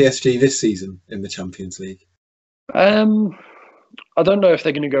confident for PSG this season in the Champions League? I don't know if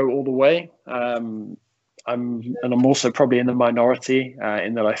they're going to go all the way. I'm also probably in the minority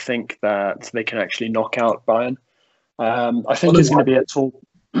in that I think that they can actually knock out Bayern. I think it's going to be a tall.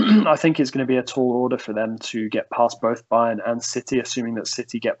 I think it's going to be a tall order for them to get past both Bayern and City, assuming that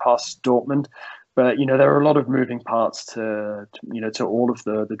City get past Dortmund. But there are a lot of moving parts to all of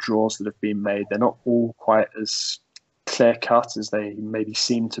the draws that have been made. They're not all quite as clear cut as they maybe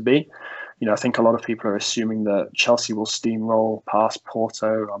seem to be. I think a lot of people are assuming that Chelsea will steamroll past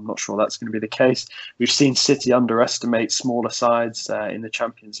Porto. I'm not sure that's going to be the case. We've seen City underestimate smaller sides in the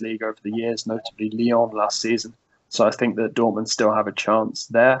Champions League over the years, notably Lyon last season. So I think that Dortmund still have a chance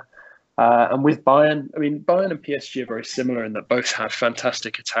there. And with Bayern, Bayern and PSG are very similar in that both have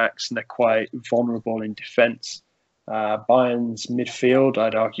fantastic attacks and they're quite vulnerable in defence. Bayern's midfield,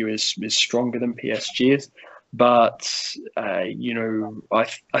 I'd argue, is stronger than PSG's. But, I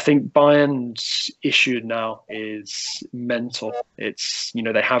think Bayern's issue now is mental. It's,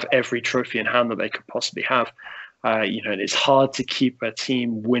 they have every trophy in hand that they could possibly have. And it's hard to keep a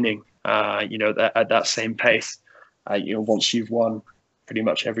team winning, at that same pace. Once you've won pretty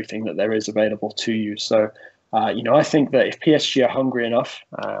much everything that there is available to you. So I think that if PSG are hungry enough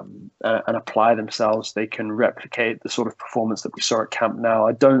and apply themselves, they can replicate the sort of performance that we saw at Camp Nou.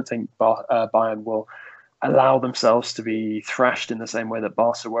 I don't think Bayern will allow themselves to be thrashed in the same way that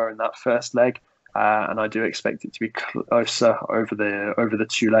Barca were in that first leg. And I do expect it to be closer over the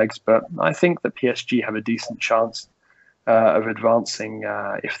two legs. But I think that PSG have a decent chance of advancing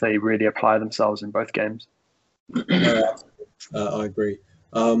if they really apply themselves in both games. I agree.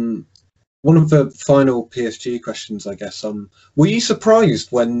 One of the final PSG questions, I guess. Were you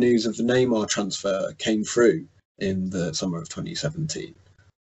surprised when news of the Neymar transfer came through in the summer of 2017?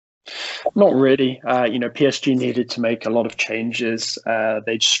 Not really. PSG needed to make a lot of changes.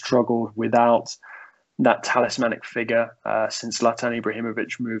 They'd struggled without that talismanic figure since Zlatan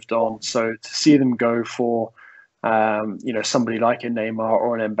Ibrahimovic moved on. So to see them go for somebody like a Neymar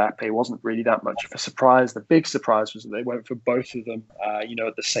or an Mbappe wasn't really that much of a surprise. The big surprise was that they went for both of them,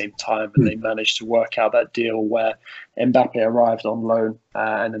 at the same time, and they managed to work out that deal where Mbappe arrived on loan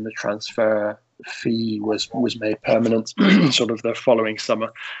and then the transfer fee was made permanent sort of the following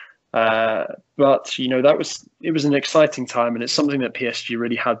summer. But it was an exciting time, and it's something that PSG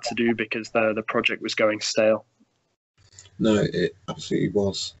really had to do because the project was going stale. No, it absolutely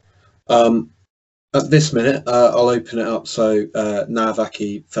was. At this minute, I'll open it up. So, Nav,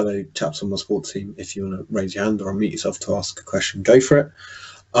 Aki, fellow chaps on my sports team, if you want to raise your hand or unmute yourself to ask a question, go for it.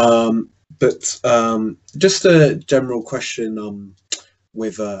 But just a general question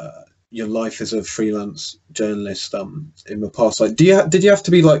with your life as a freelance journalist in the past. Like, did you have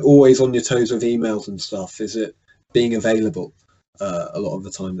to be like always on your toes with emails and stuff? Is it being available a lot of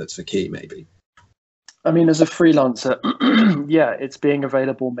the time that's the key, maybe? I mean, as a freelancer, yeah, it's being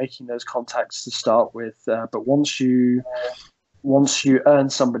available, making those contacts to start with. But once you earn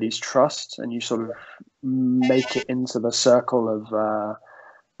somebody's trust and you sort of make it into the circle of,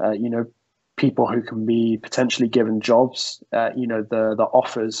 people who can be potentially given jobs, the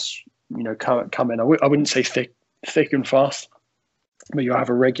offers, come in. I wouldn't say thick and fast, but you have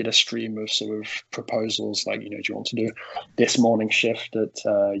a regular stream of sort of proposals like, do you want to do this morning shift at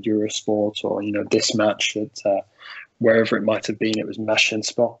Eurosport or, this match at wherever it might have been. It was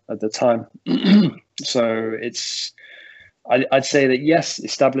Machinsport at the time. So I'd say that, yes,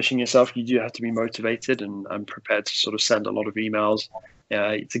 establishing yourself, you do have to be motivated and prepared to sort of send a lot of emails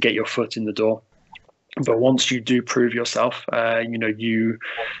to get your foot in the door. But once you do prove yourself,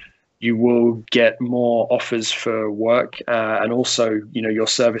 you will get more offers for work, and also, your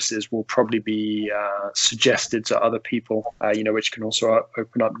services will probably be suggested to other people, which can also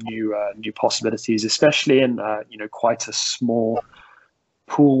open up new possibilities, especially in quite a small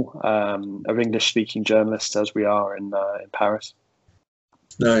pool of English-speaking journalists as we are in Paris.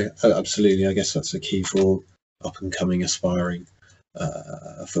 No, absolutely. I guess that's the key for up-and-coming, aspiring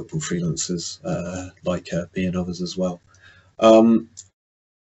football freelancers like me and others as well.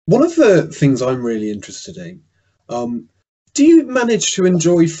 One of the things I'm really interested in, do you manage to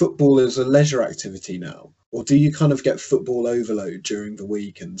enjoy football as a leisure activity now? Or do you kind of get football overload during the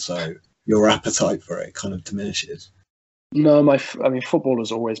week and so your appetite for it kind of diminishes? No, football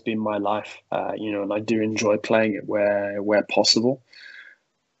has always been my life, and I do enjoy playing it where possible.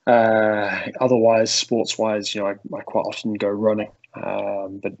 Otherwise, sports-wise, I quite often go running,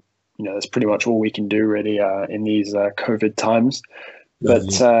 but that's pretty much all we can do really in these COVID times. But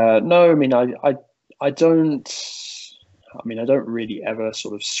no, I don't really ever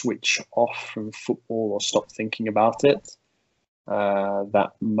sort of switch off from football or stop thinking about it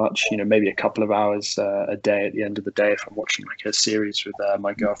that much. Maybe a couple of hours a day at the end of the day if I'm watching like a series with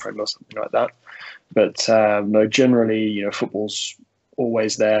my girlfriend or something like that. But no, generally, football's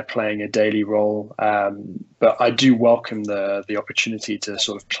always there playing a daily role. But I do welcome the opportunity to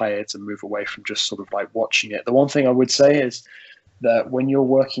sort of play it and move away from just sort of like watching it. The one thing I would say is that when you're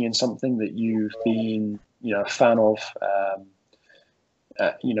working in something that you've been, a fan of,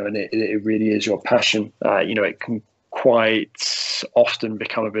 and it really is your passion, it can quite often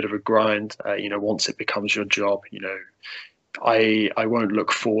become a bit of a grind, once it becomes your job. I won't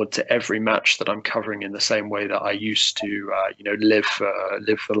look forward to every match that I'm covering in the same way that I used to, live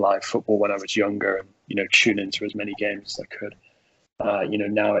for live football when I was younger and, tune into as many games as I could.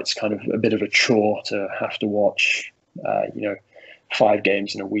 Now it's kind of a bit of a chore to have to watch, 5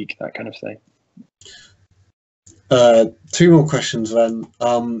 games in a week, that kind of thing. 2 more questions then.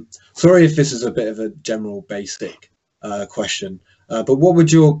 Sorry if this is a bit of a general basic question, but what would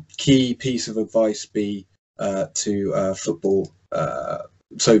your key piece of advice be to football,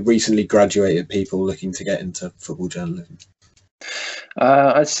 so recently graduated people looking to get into football journalism?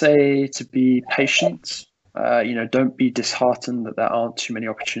 I'd say to be patient, don't be disheartened that there aren't too many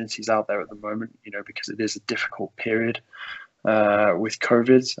opportunities out there at the moment, because it is a difficult period with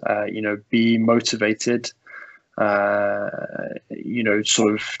COVID. Be motivated,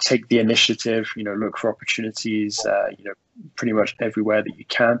 sort of take the initiative, look for opportunities, pretty much everywhere that you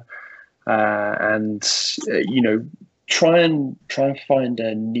can. And try and find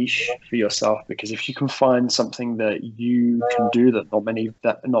a niche for yourself, because if you can find something that you can do that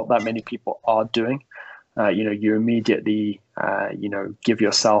not that many people are doing, you immediately give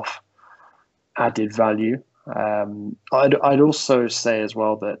yourself added value. I'd also say as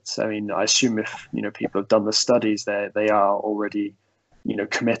well that, I assume if people have done the studies, they are already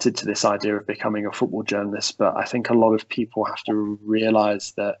committed to this idea of becoming a football journalist. But I think a lot of people have to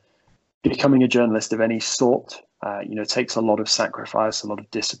realize that becoming a journalist of any sort, takes a lot of sacrifice, a lot of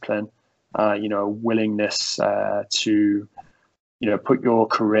discipline, a willingness to, put your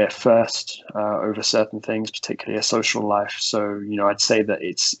career first over certain things, particularly a social life. So, I'd say that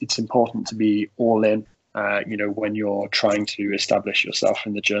it's important to be all in, when you're trying to establish yourself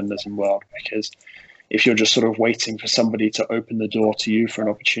in the journalism world, because if you're just sort of waiting for somebody to open the door to you for an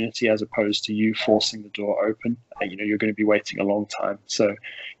opportunity, as opposed to you forcing the door open, you're going to be waiting a long time. So,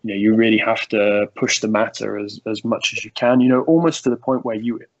 you really have to push the matter as much as you can, almost to the point where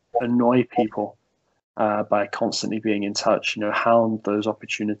you annoy people by constantly being in touch, hound those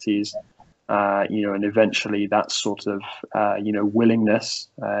opportunities, and eventually that sort of, willingness,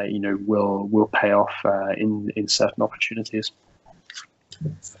 will pay off in certain opportunities.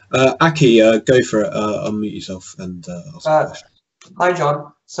 Aki, go for it. Unmute yourself and ask a question. Hi,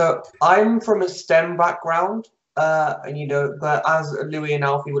 John. So I'm from a STEM background, but as Louis and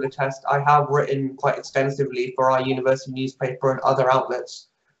Alfie would attest, I have written quite extensively for our university newspaper and other outlets.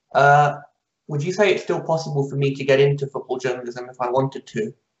 Would you say it's still possible for me to get into football journalism if I wanted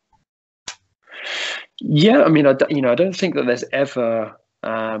to? Yeah, I don't think that there's ever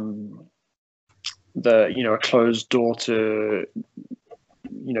a closed door to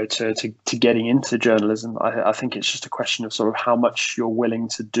getting into journalism. I think it's just a question of sort of how much you're willing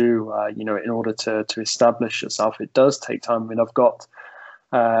to do, in order to establish yourself. It does take time. I've got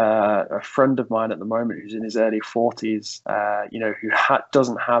a friend of mine at the moment who's in his early 40s, who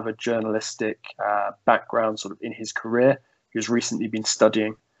doesn't have a journalistic background sort of in his career, who's recently been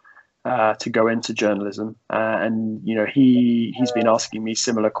studying to go into journalism, and he's been asking me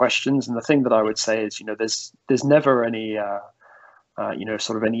similar questions. And the thing that I would say is, there's never any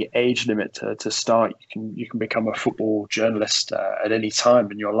sort of any age limit to start. You can become a football journalist at any time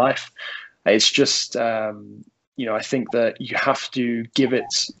in your life. It's just I think that you have to give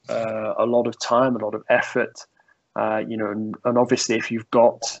it a lot of time, a lot of effort, and obviously if you've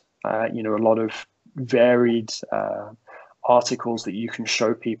got a lot of varied articles that you can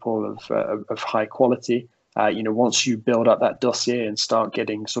show people of high quality, once you build up that dossier and start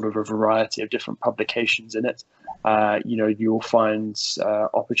getting sort of a variety of different publications in it, you'll find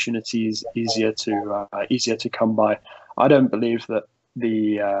opportunities easier to come by. I don't believe that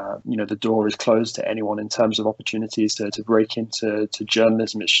the door is closed to anyone in terms of opportunities to break into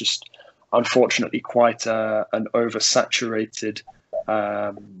journalism. It's just unfortunately quite an oversaturated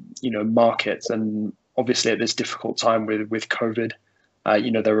market, and obviously at this difficult time with COVID,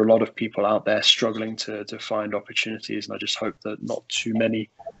 there are a lot of people out there struggling to find opportunities, and I just hope that not too many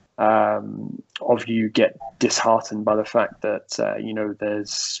of you get disheartened by the fact that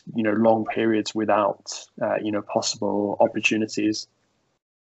there's long periods without possible opportunities.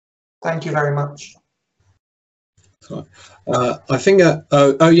 Thank you very much. I think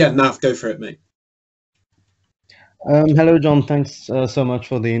Nav, go for it, mate. Hello, John. Thanks so much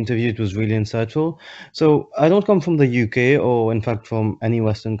for the interview. It was really insightful. So I don't come from the UK or, in fact, from any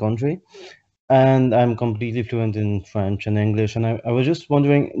Western country, and I'm completely fluent in French and English. And I was just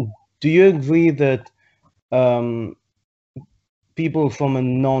wondering, do you agree that people from a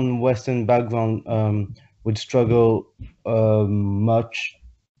non-Western background would struggle much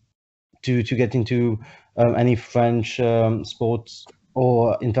to get into any French sports,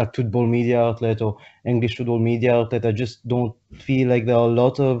 or in fact football media outlet or English football media outlet? I just don't feel like there are a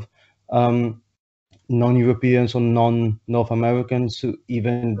lot of non-Europeans or non-North Americans who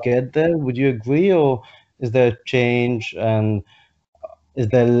even get there. Would you agree, or is there a change, and is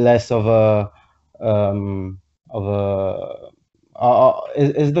there less of a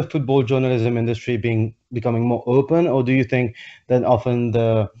is the football journalism industry becoming more open, or do you think that often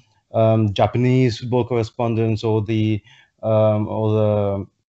the Japanese football correspondents or the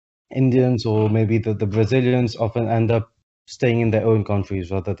Indians or maybe the Brazilians often end up staying in their own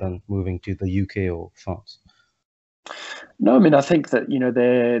countries rather than moving to the UK or France? No, I think that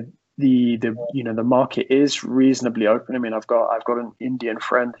the market is reasonably open. I mean, I've got an Indian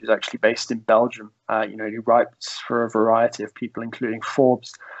friend who's actually based in Belgium. Who writes for a variety of people, including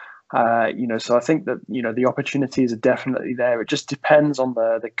Forbes. So I think that the opportunities are definitely there. It just depends on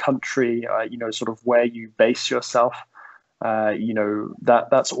the country. Sort of where you base yourself.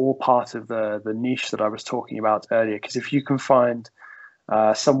 That's all part of the niche that I was talking about earlier. Because if you can find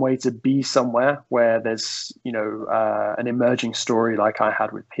some way to be somewhere where there's an emerging story like I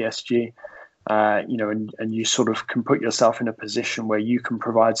had with PSG, and you sort of can put yourself in a position where you can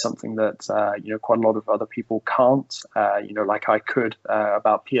provide something that quite a lot of other people can't, like I could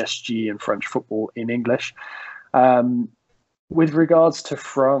about PSG and French football in English. With regards to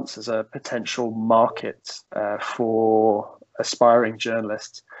France as a potential market for aspiring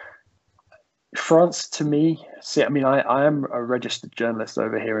journalists, France, to me, I am a registered journalist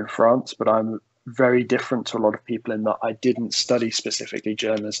over here in France, but I'm very different to a lot of people in that I didn't study specifically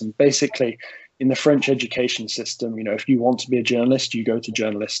journalism. Basically, in the French education system, if you want to be a journalist, you go to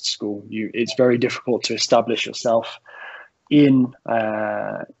journalist school. It's very difficult to establish yourself in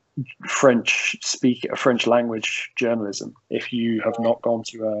French language journalism if you have not gone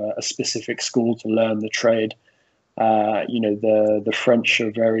to a specific school to learn the trade. The French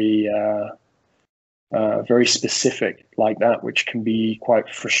are very specific like that, which can be quite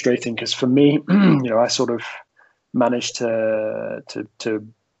frustrating. Because for me, I sort of managed to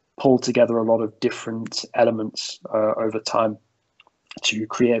pull together a lot of different elements over time to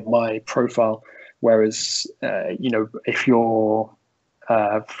create my profile. Whereas, if you're,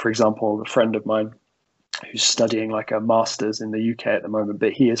 for example, a friend of mine who's studying like a master's in the UK at the moment,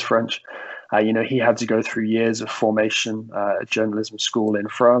 but he is French, he had to go through years of formation at journalism school in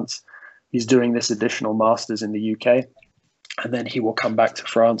France. He's doing this additional master's in the UK, and then he will come back to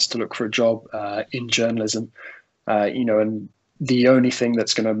France to look for a job in journalism. And the only thing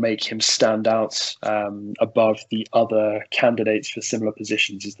that's going to make him stand out above the other candidates for similar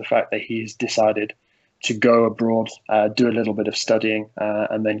positions is the fact that he's decided to go abroad, do a little bit of studying,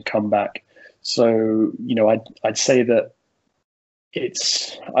 and then come back. So, I'd say that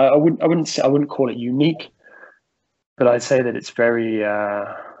I wouldn't call it unique, but I'd say that it's very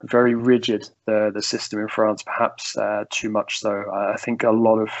very rigid, the system in France, perhaps too much so. I think a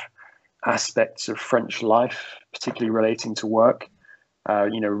lot of aspects of French life, particularly relating to work,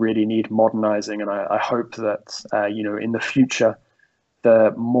 really need modernizing. And I hope that, in the future,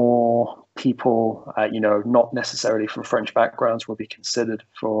 the more people, not necessarily from French backgrounds will be considered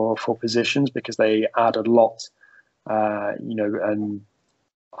for positions, because they add a lot, and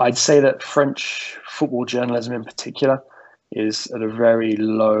I'd say that French football journalism in particular is at a very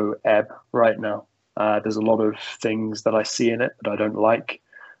low ebb right now. There's a lot of things that I see in it that I don't like.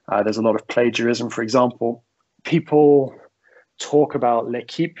 There's a lot of plagiarism. For example, people talk about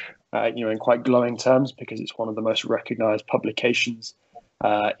L'Équipe, in quite glowing terms because it's one of the most recognized publications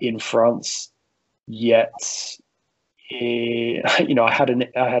in France. Yet, I had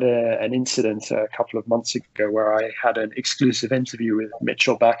an incident a couple of months ago where I had an exclusive interview with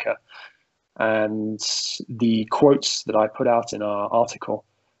Mitchell Bakker. And the quotes that I put out in our article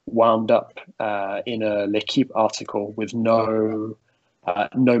wound up in a L'Équipe article with no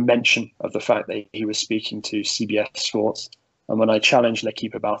mention of the fact that he was speaking to CBS Sports. And when I challenged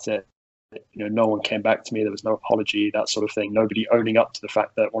L'Équipe about it, no one came back to me. There was no apology, that sort of thing. Nobody owning up to the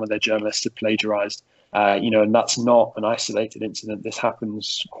fact that one of their journalists had plagiarized. And that's not an isolated incident. This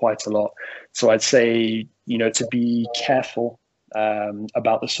happens quite a lot. So I'd say, to be careful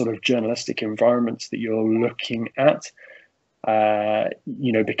about the sort of journalistic environments that you're looking at,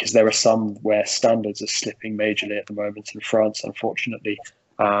 because there are some where standards are slipping majorly at the moment, and France, unfortunately,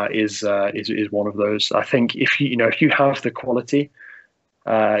 is one of those. I think if you have the quality,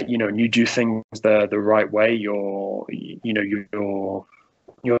 and you do things the right way, your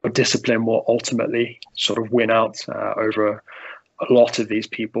discipline will ultimately sort of win out over a lot of these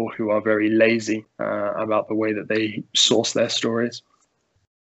people who are very lazy about the way that they source their stories.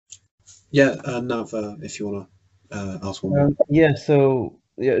 Yeah, Nav, if you want to ask one more. So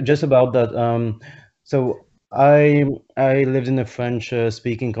just about that. So I lived in a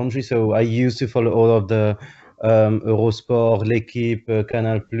French-speaking country, so I used to follow all of the Eurosport, L'Équipe,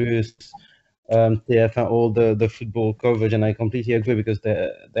 Canal+, TF1, all the football coverage, and I completely agree, because they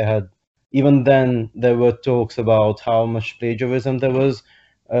had, even then, there were talks about how much plagiarism there was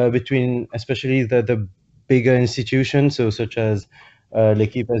between, especially the bigger institutions, so such as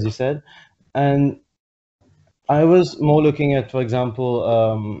L'Équipe, as you said. And I was more looking at, for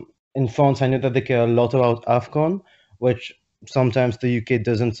example, in France, I know that they care a lot about AFCON, which sometimes the UK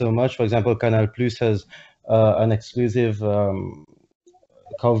doesn't so much. For example, Canal+ has an exclusive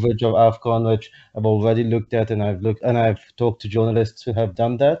coverage of AFCON, which I've already looked at, and I've talked to journalists who have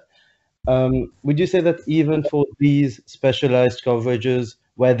done that. Would you say that even for these specialized coverages,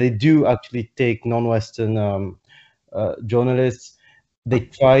 where they do actually take non-Western journalists, they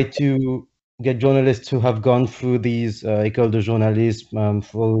try to get journalists who have gone through these écoles de journalisme,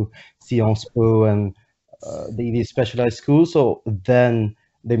 through Sciences Po and these specialized schools, so then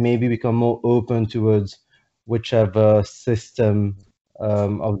they maybe become more open towards whichever system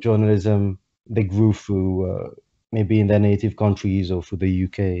of journalism they grew through, maybe in their native countries or through the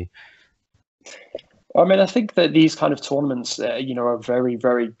UK. I mean, I think that these kind of tournaments, are very,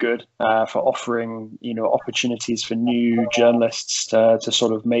 very good for offering, opportunities for new journalists to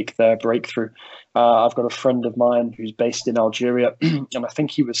sort of make their breakthrough. I've got a friend of mine who's based in Algeria, and I think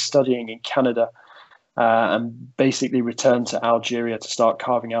he was studying in Canada and basically returned to Algeria to start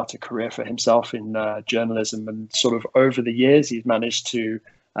carving out a career for himself in journalism. And sort of over the years, he's managed to,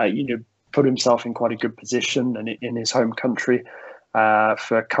 put himself in quite a good position and in his home country.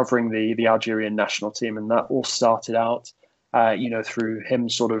 For covering the Algerian national team, and that all started out, through him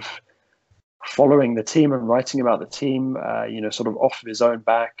sort of following the team and writing about the team, sort of off of his own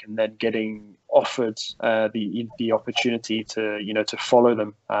back, and then getting offered the opportunity to follow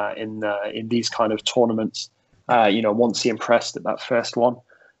them in these kind of tournaments. Once he impressed at that first one,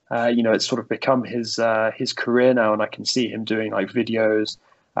 it's sort of become his career now, and I can see him doing like videos.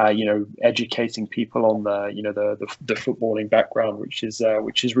 Educating people on the footballing background, which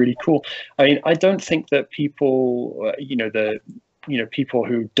is really cool. I mean, I don't think that people, people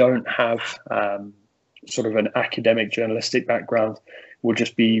who don't have sort of an academic journalistic background will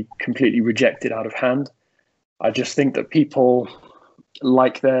just be completely rejected out of hand. I just think that people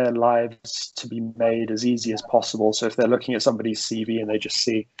like their lives to be made as easy as possible. So if they're looking at somebody's CV and they just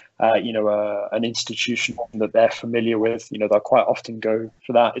see an institution that they're familiar with, they'll quite often go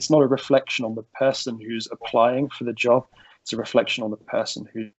for that. It's not a reflection on the person who's applying for the job. It's a reflection on the person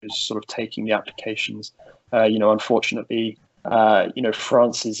who's sort of taking the applications. Unfortunately,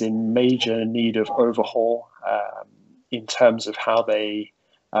 France is in major need of overhaul in terms of how they,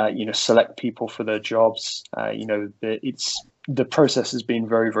 select people for their jobs. The process has been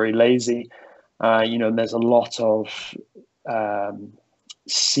very, very lazy. And there's a lot of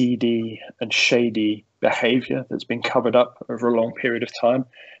seedy and shady behavior that's been covered up over a long period of time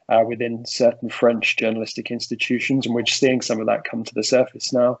within certain French journalistic institutions, and we're seeing some of that come to the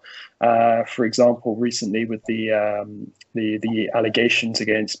surface now. For example, recently with the allegations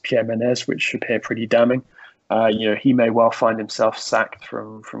against Pierre Menès, which appear pretty damning. He may well find himself sacked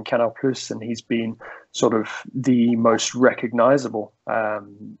from Canal+, and he's been sort of the most recognizable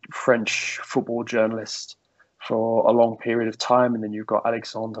French football journalist for a long period of time. And then you've got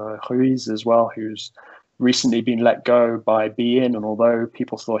Alexandre Ruiz as well, who's recently been let go by beIN. And although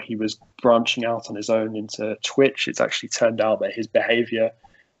people thought he was branching out on his own into Twitch, it's actually turned out that his behavior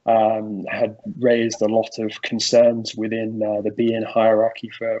had raised a lot of concerns within the beIN hierarchy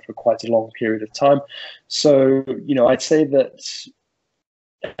for quite a long period of time. So, I'd say that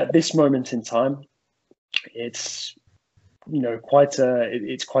at this moment in time, it's quite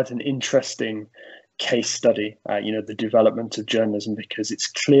an interesting case study. The development of journalism, because it's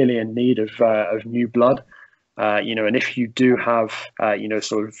clearly in need of new blood. And if you do have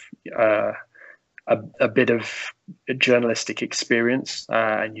sort of a bit of journalistic experience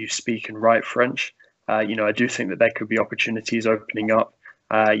and you speak and write French, I do think that there could be opportunities opening up.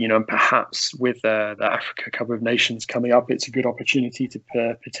 And perhaps with the Africa Cup of Nations coming up, it's a good opportunity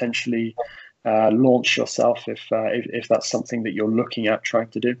to potentially launch yourself if that's something that you're looking at trying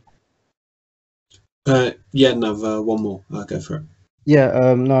to do. One more. I'll go for it.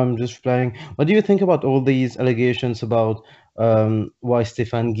 Yeah, no, I'm just replying. What do you think about all these allegations about why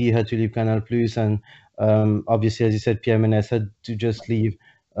Stéphane Guy had to leave Canal+, and obviously, as you said, Pierre Menès had to just leave.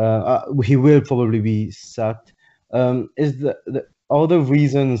 He will probably be sacked. Is all the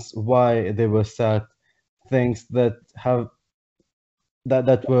reasons why they were sacked things that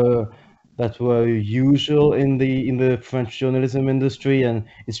were usual in the French journalism industry, and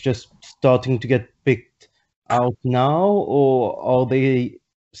it's just starting to get picked out now, or are they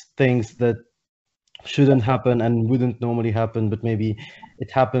things that shouldn't happen and wouldn't normally happen, but maybe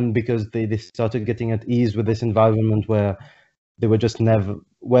it happened because they started getting at ease with this environment where they were just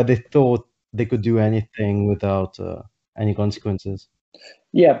where they thought they could do anything without any consequences?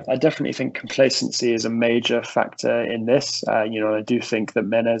 Yeah, I definitely think complacency is a major factor in this. I do think that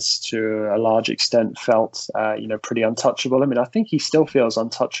Menès, to a large extent, felt, pretty untouchable. I mean, I think he still feels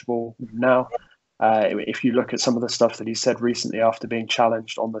untouchable now. If you look at some of the stuff that he said recently after being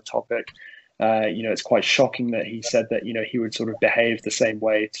challenged on the topic, It's quite shocking that he said that, he would sort of behave the same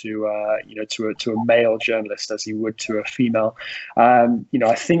way to a male journalist as he would to a female.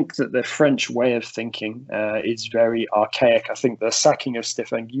 I think that the French way of thinking is very archaic. I think the sacking of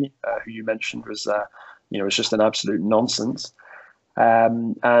Stéphane Guy, who you mentioned, was just an absolute nonsense. I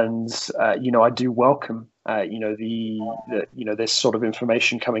do welcome, this sort of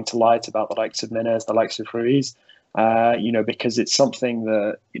information coming to light about the likes of Menez, the likes of Ruiz. Because it's something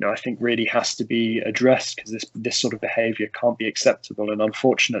that, I think really has to be addressed, because this sort of behavior can't be acceptable. And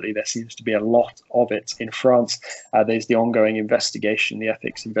unfortunately, there seems to be a lot of it in France. There's the ongoing investigation, the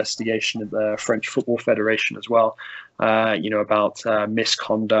ethics investigation of the French Football Federation as well, about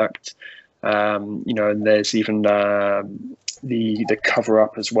misconduct. And there's even the cover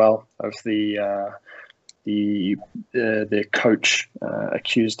up as well of the coach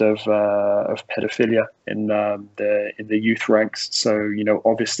accused of pedophilia in the youth ranks. So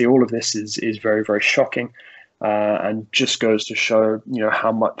obviously all of this is very, very shocking, and just goes to show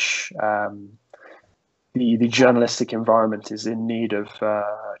how much the journalistic environment is in need of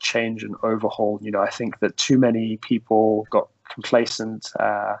change and overhaul. I think that too many people got complacent.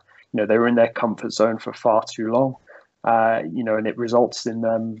 They were in their comfort zone for far too long. And it results in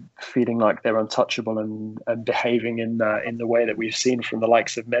them feeling like they're untouchable and behaving in the way that we've seen from the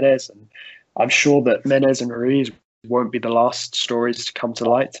likes of Menez. And I'm sure that Menez and Ruiz won't be the last stories to come to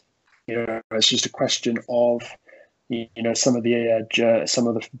light. It's just a question of some of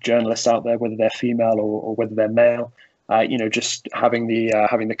the journalists out there, whether they're female or whether they're male, just having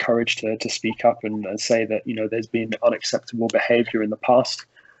the courage to speak up and say that there's been unacceptable behaviour in the past.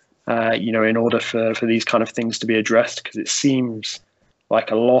 In order for these kind of things to be addressed, because it seems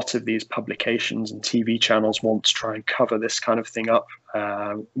like a lot of these publications and TV channels want to try and cover this kind of thing up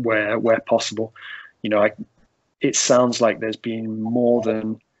where possible. It sounds like there's been more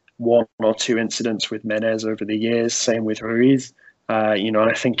than one or two incidents with Menez over the years. Same with Ruiz. And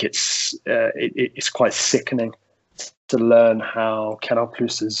I think it's quite sickening to learn how Canal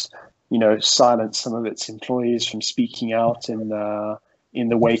Plus has silenced some of its employees from speaking out in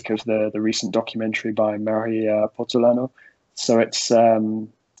the wake of the recent documentary by Marie Portolano. So it's,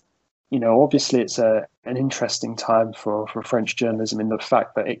 obviously it's an interesting time for French journalism in the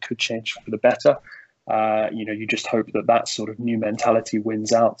fact that it could change for the better. You just hope that sort of new mentality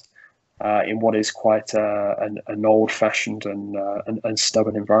wins out in what is quite an old-fashioned and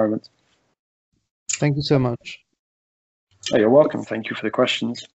stubborn environment. Thank you so much. Oh, you're welcome. Thank you for the questions.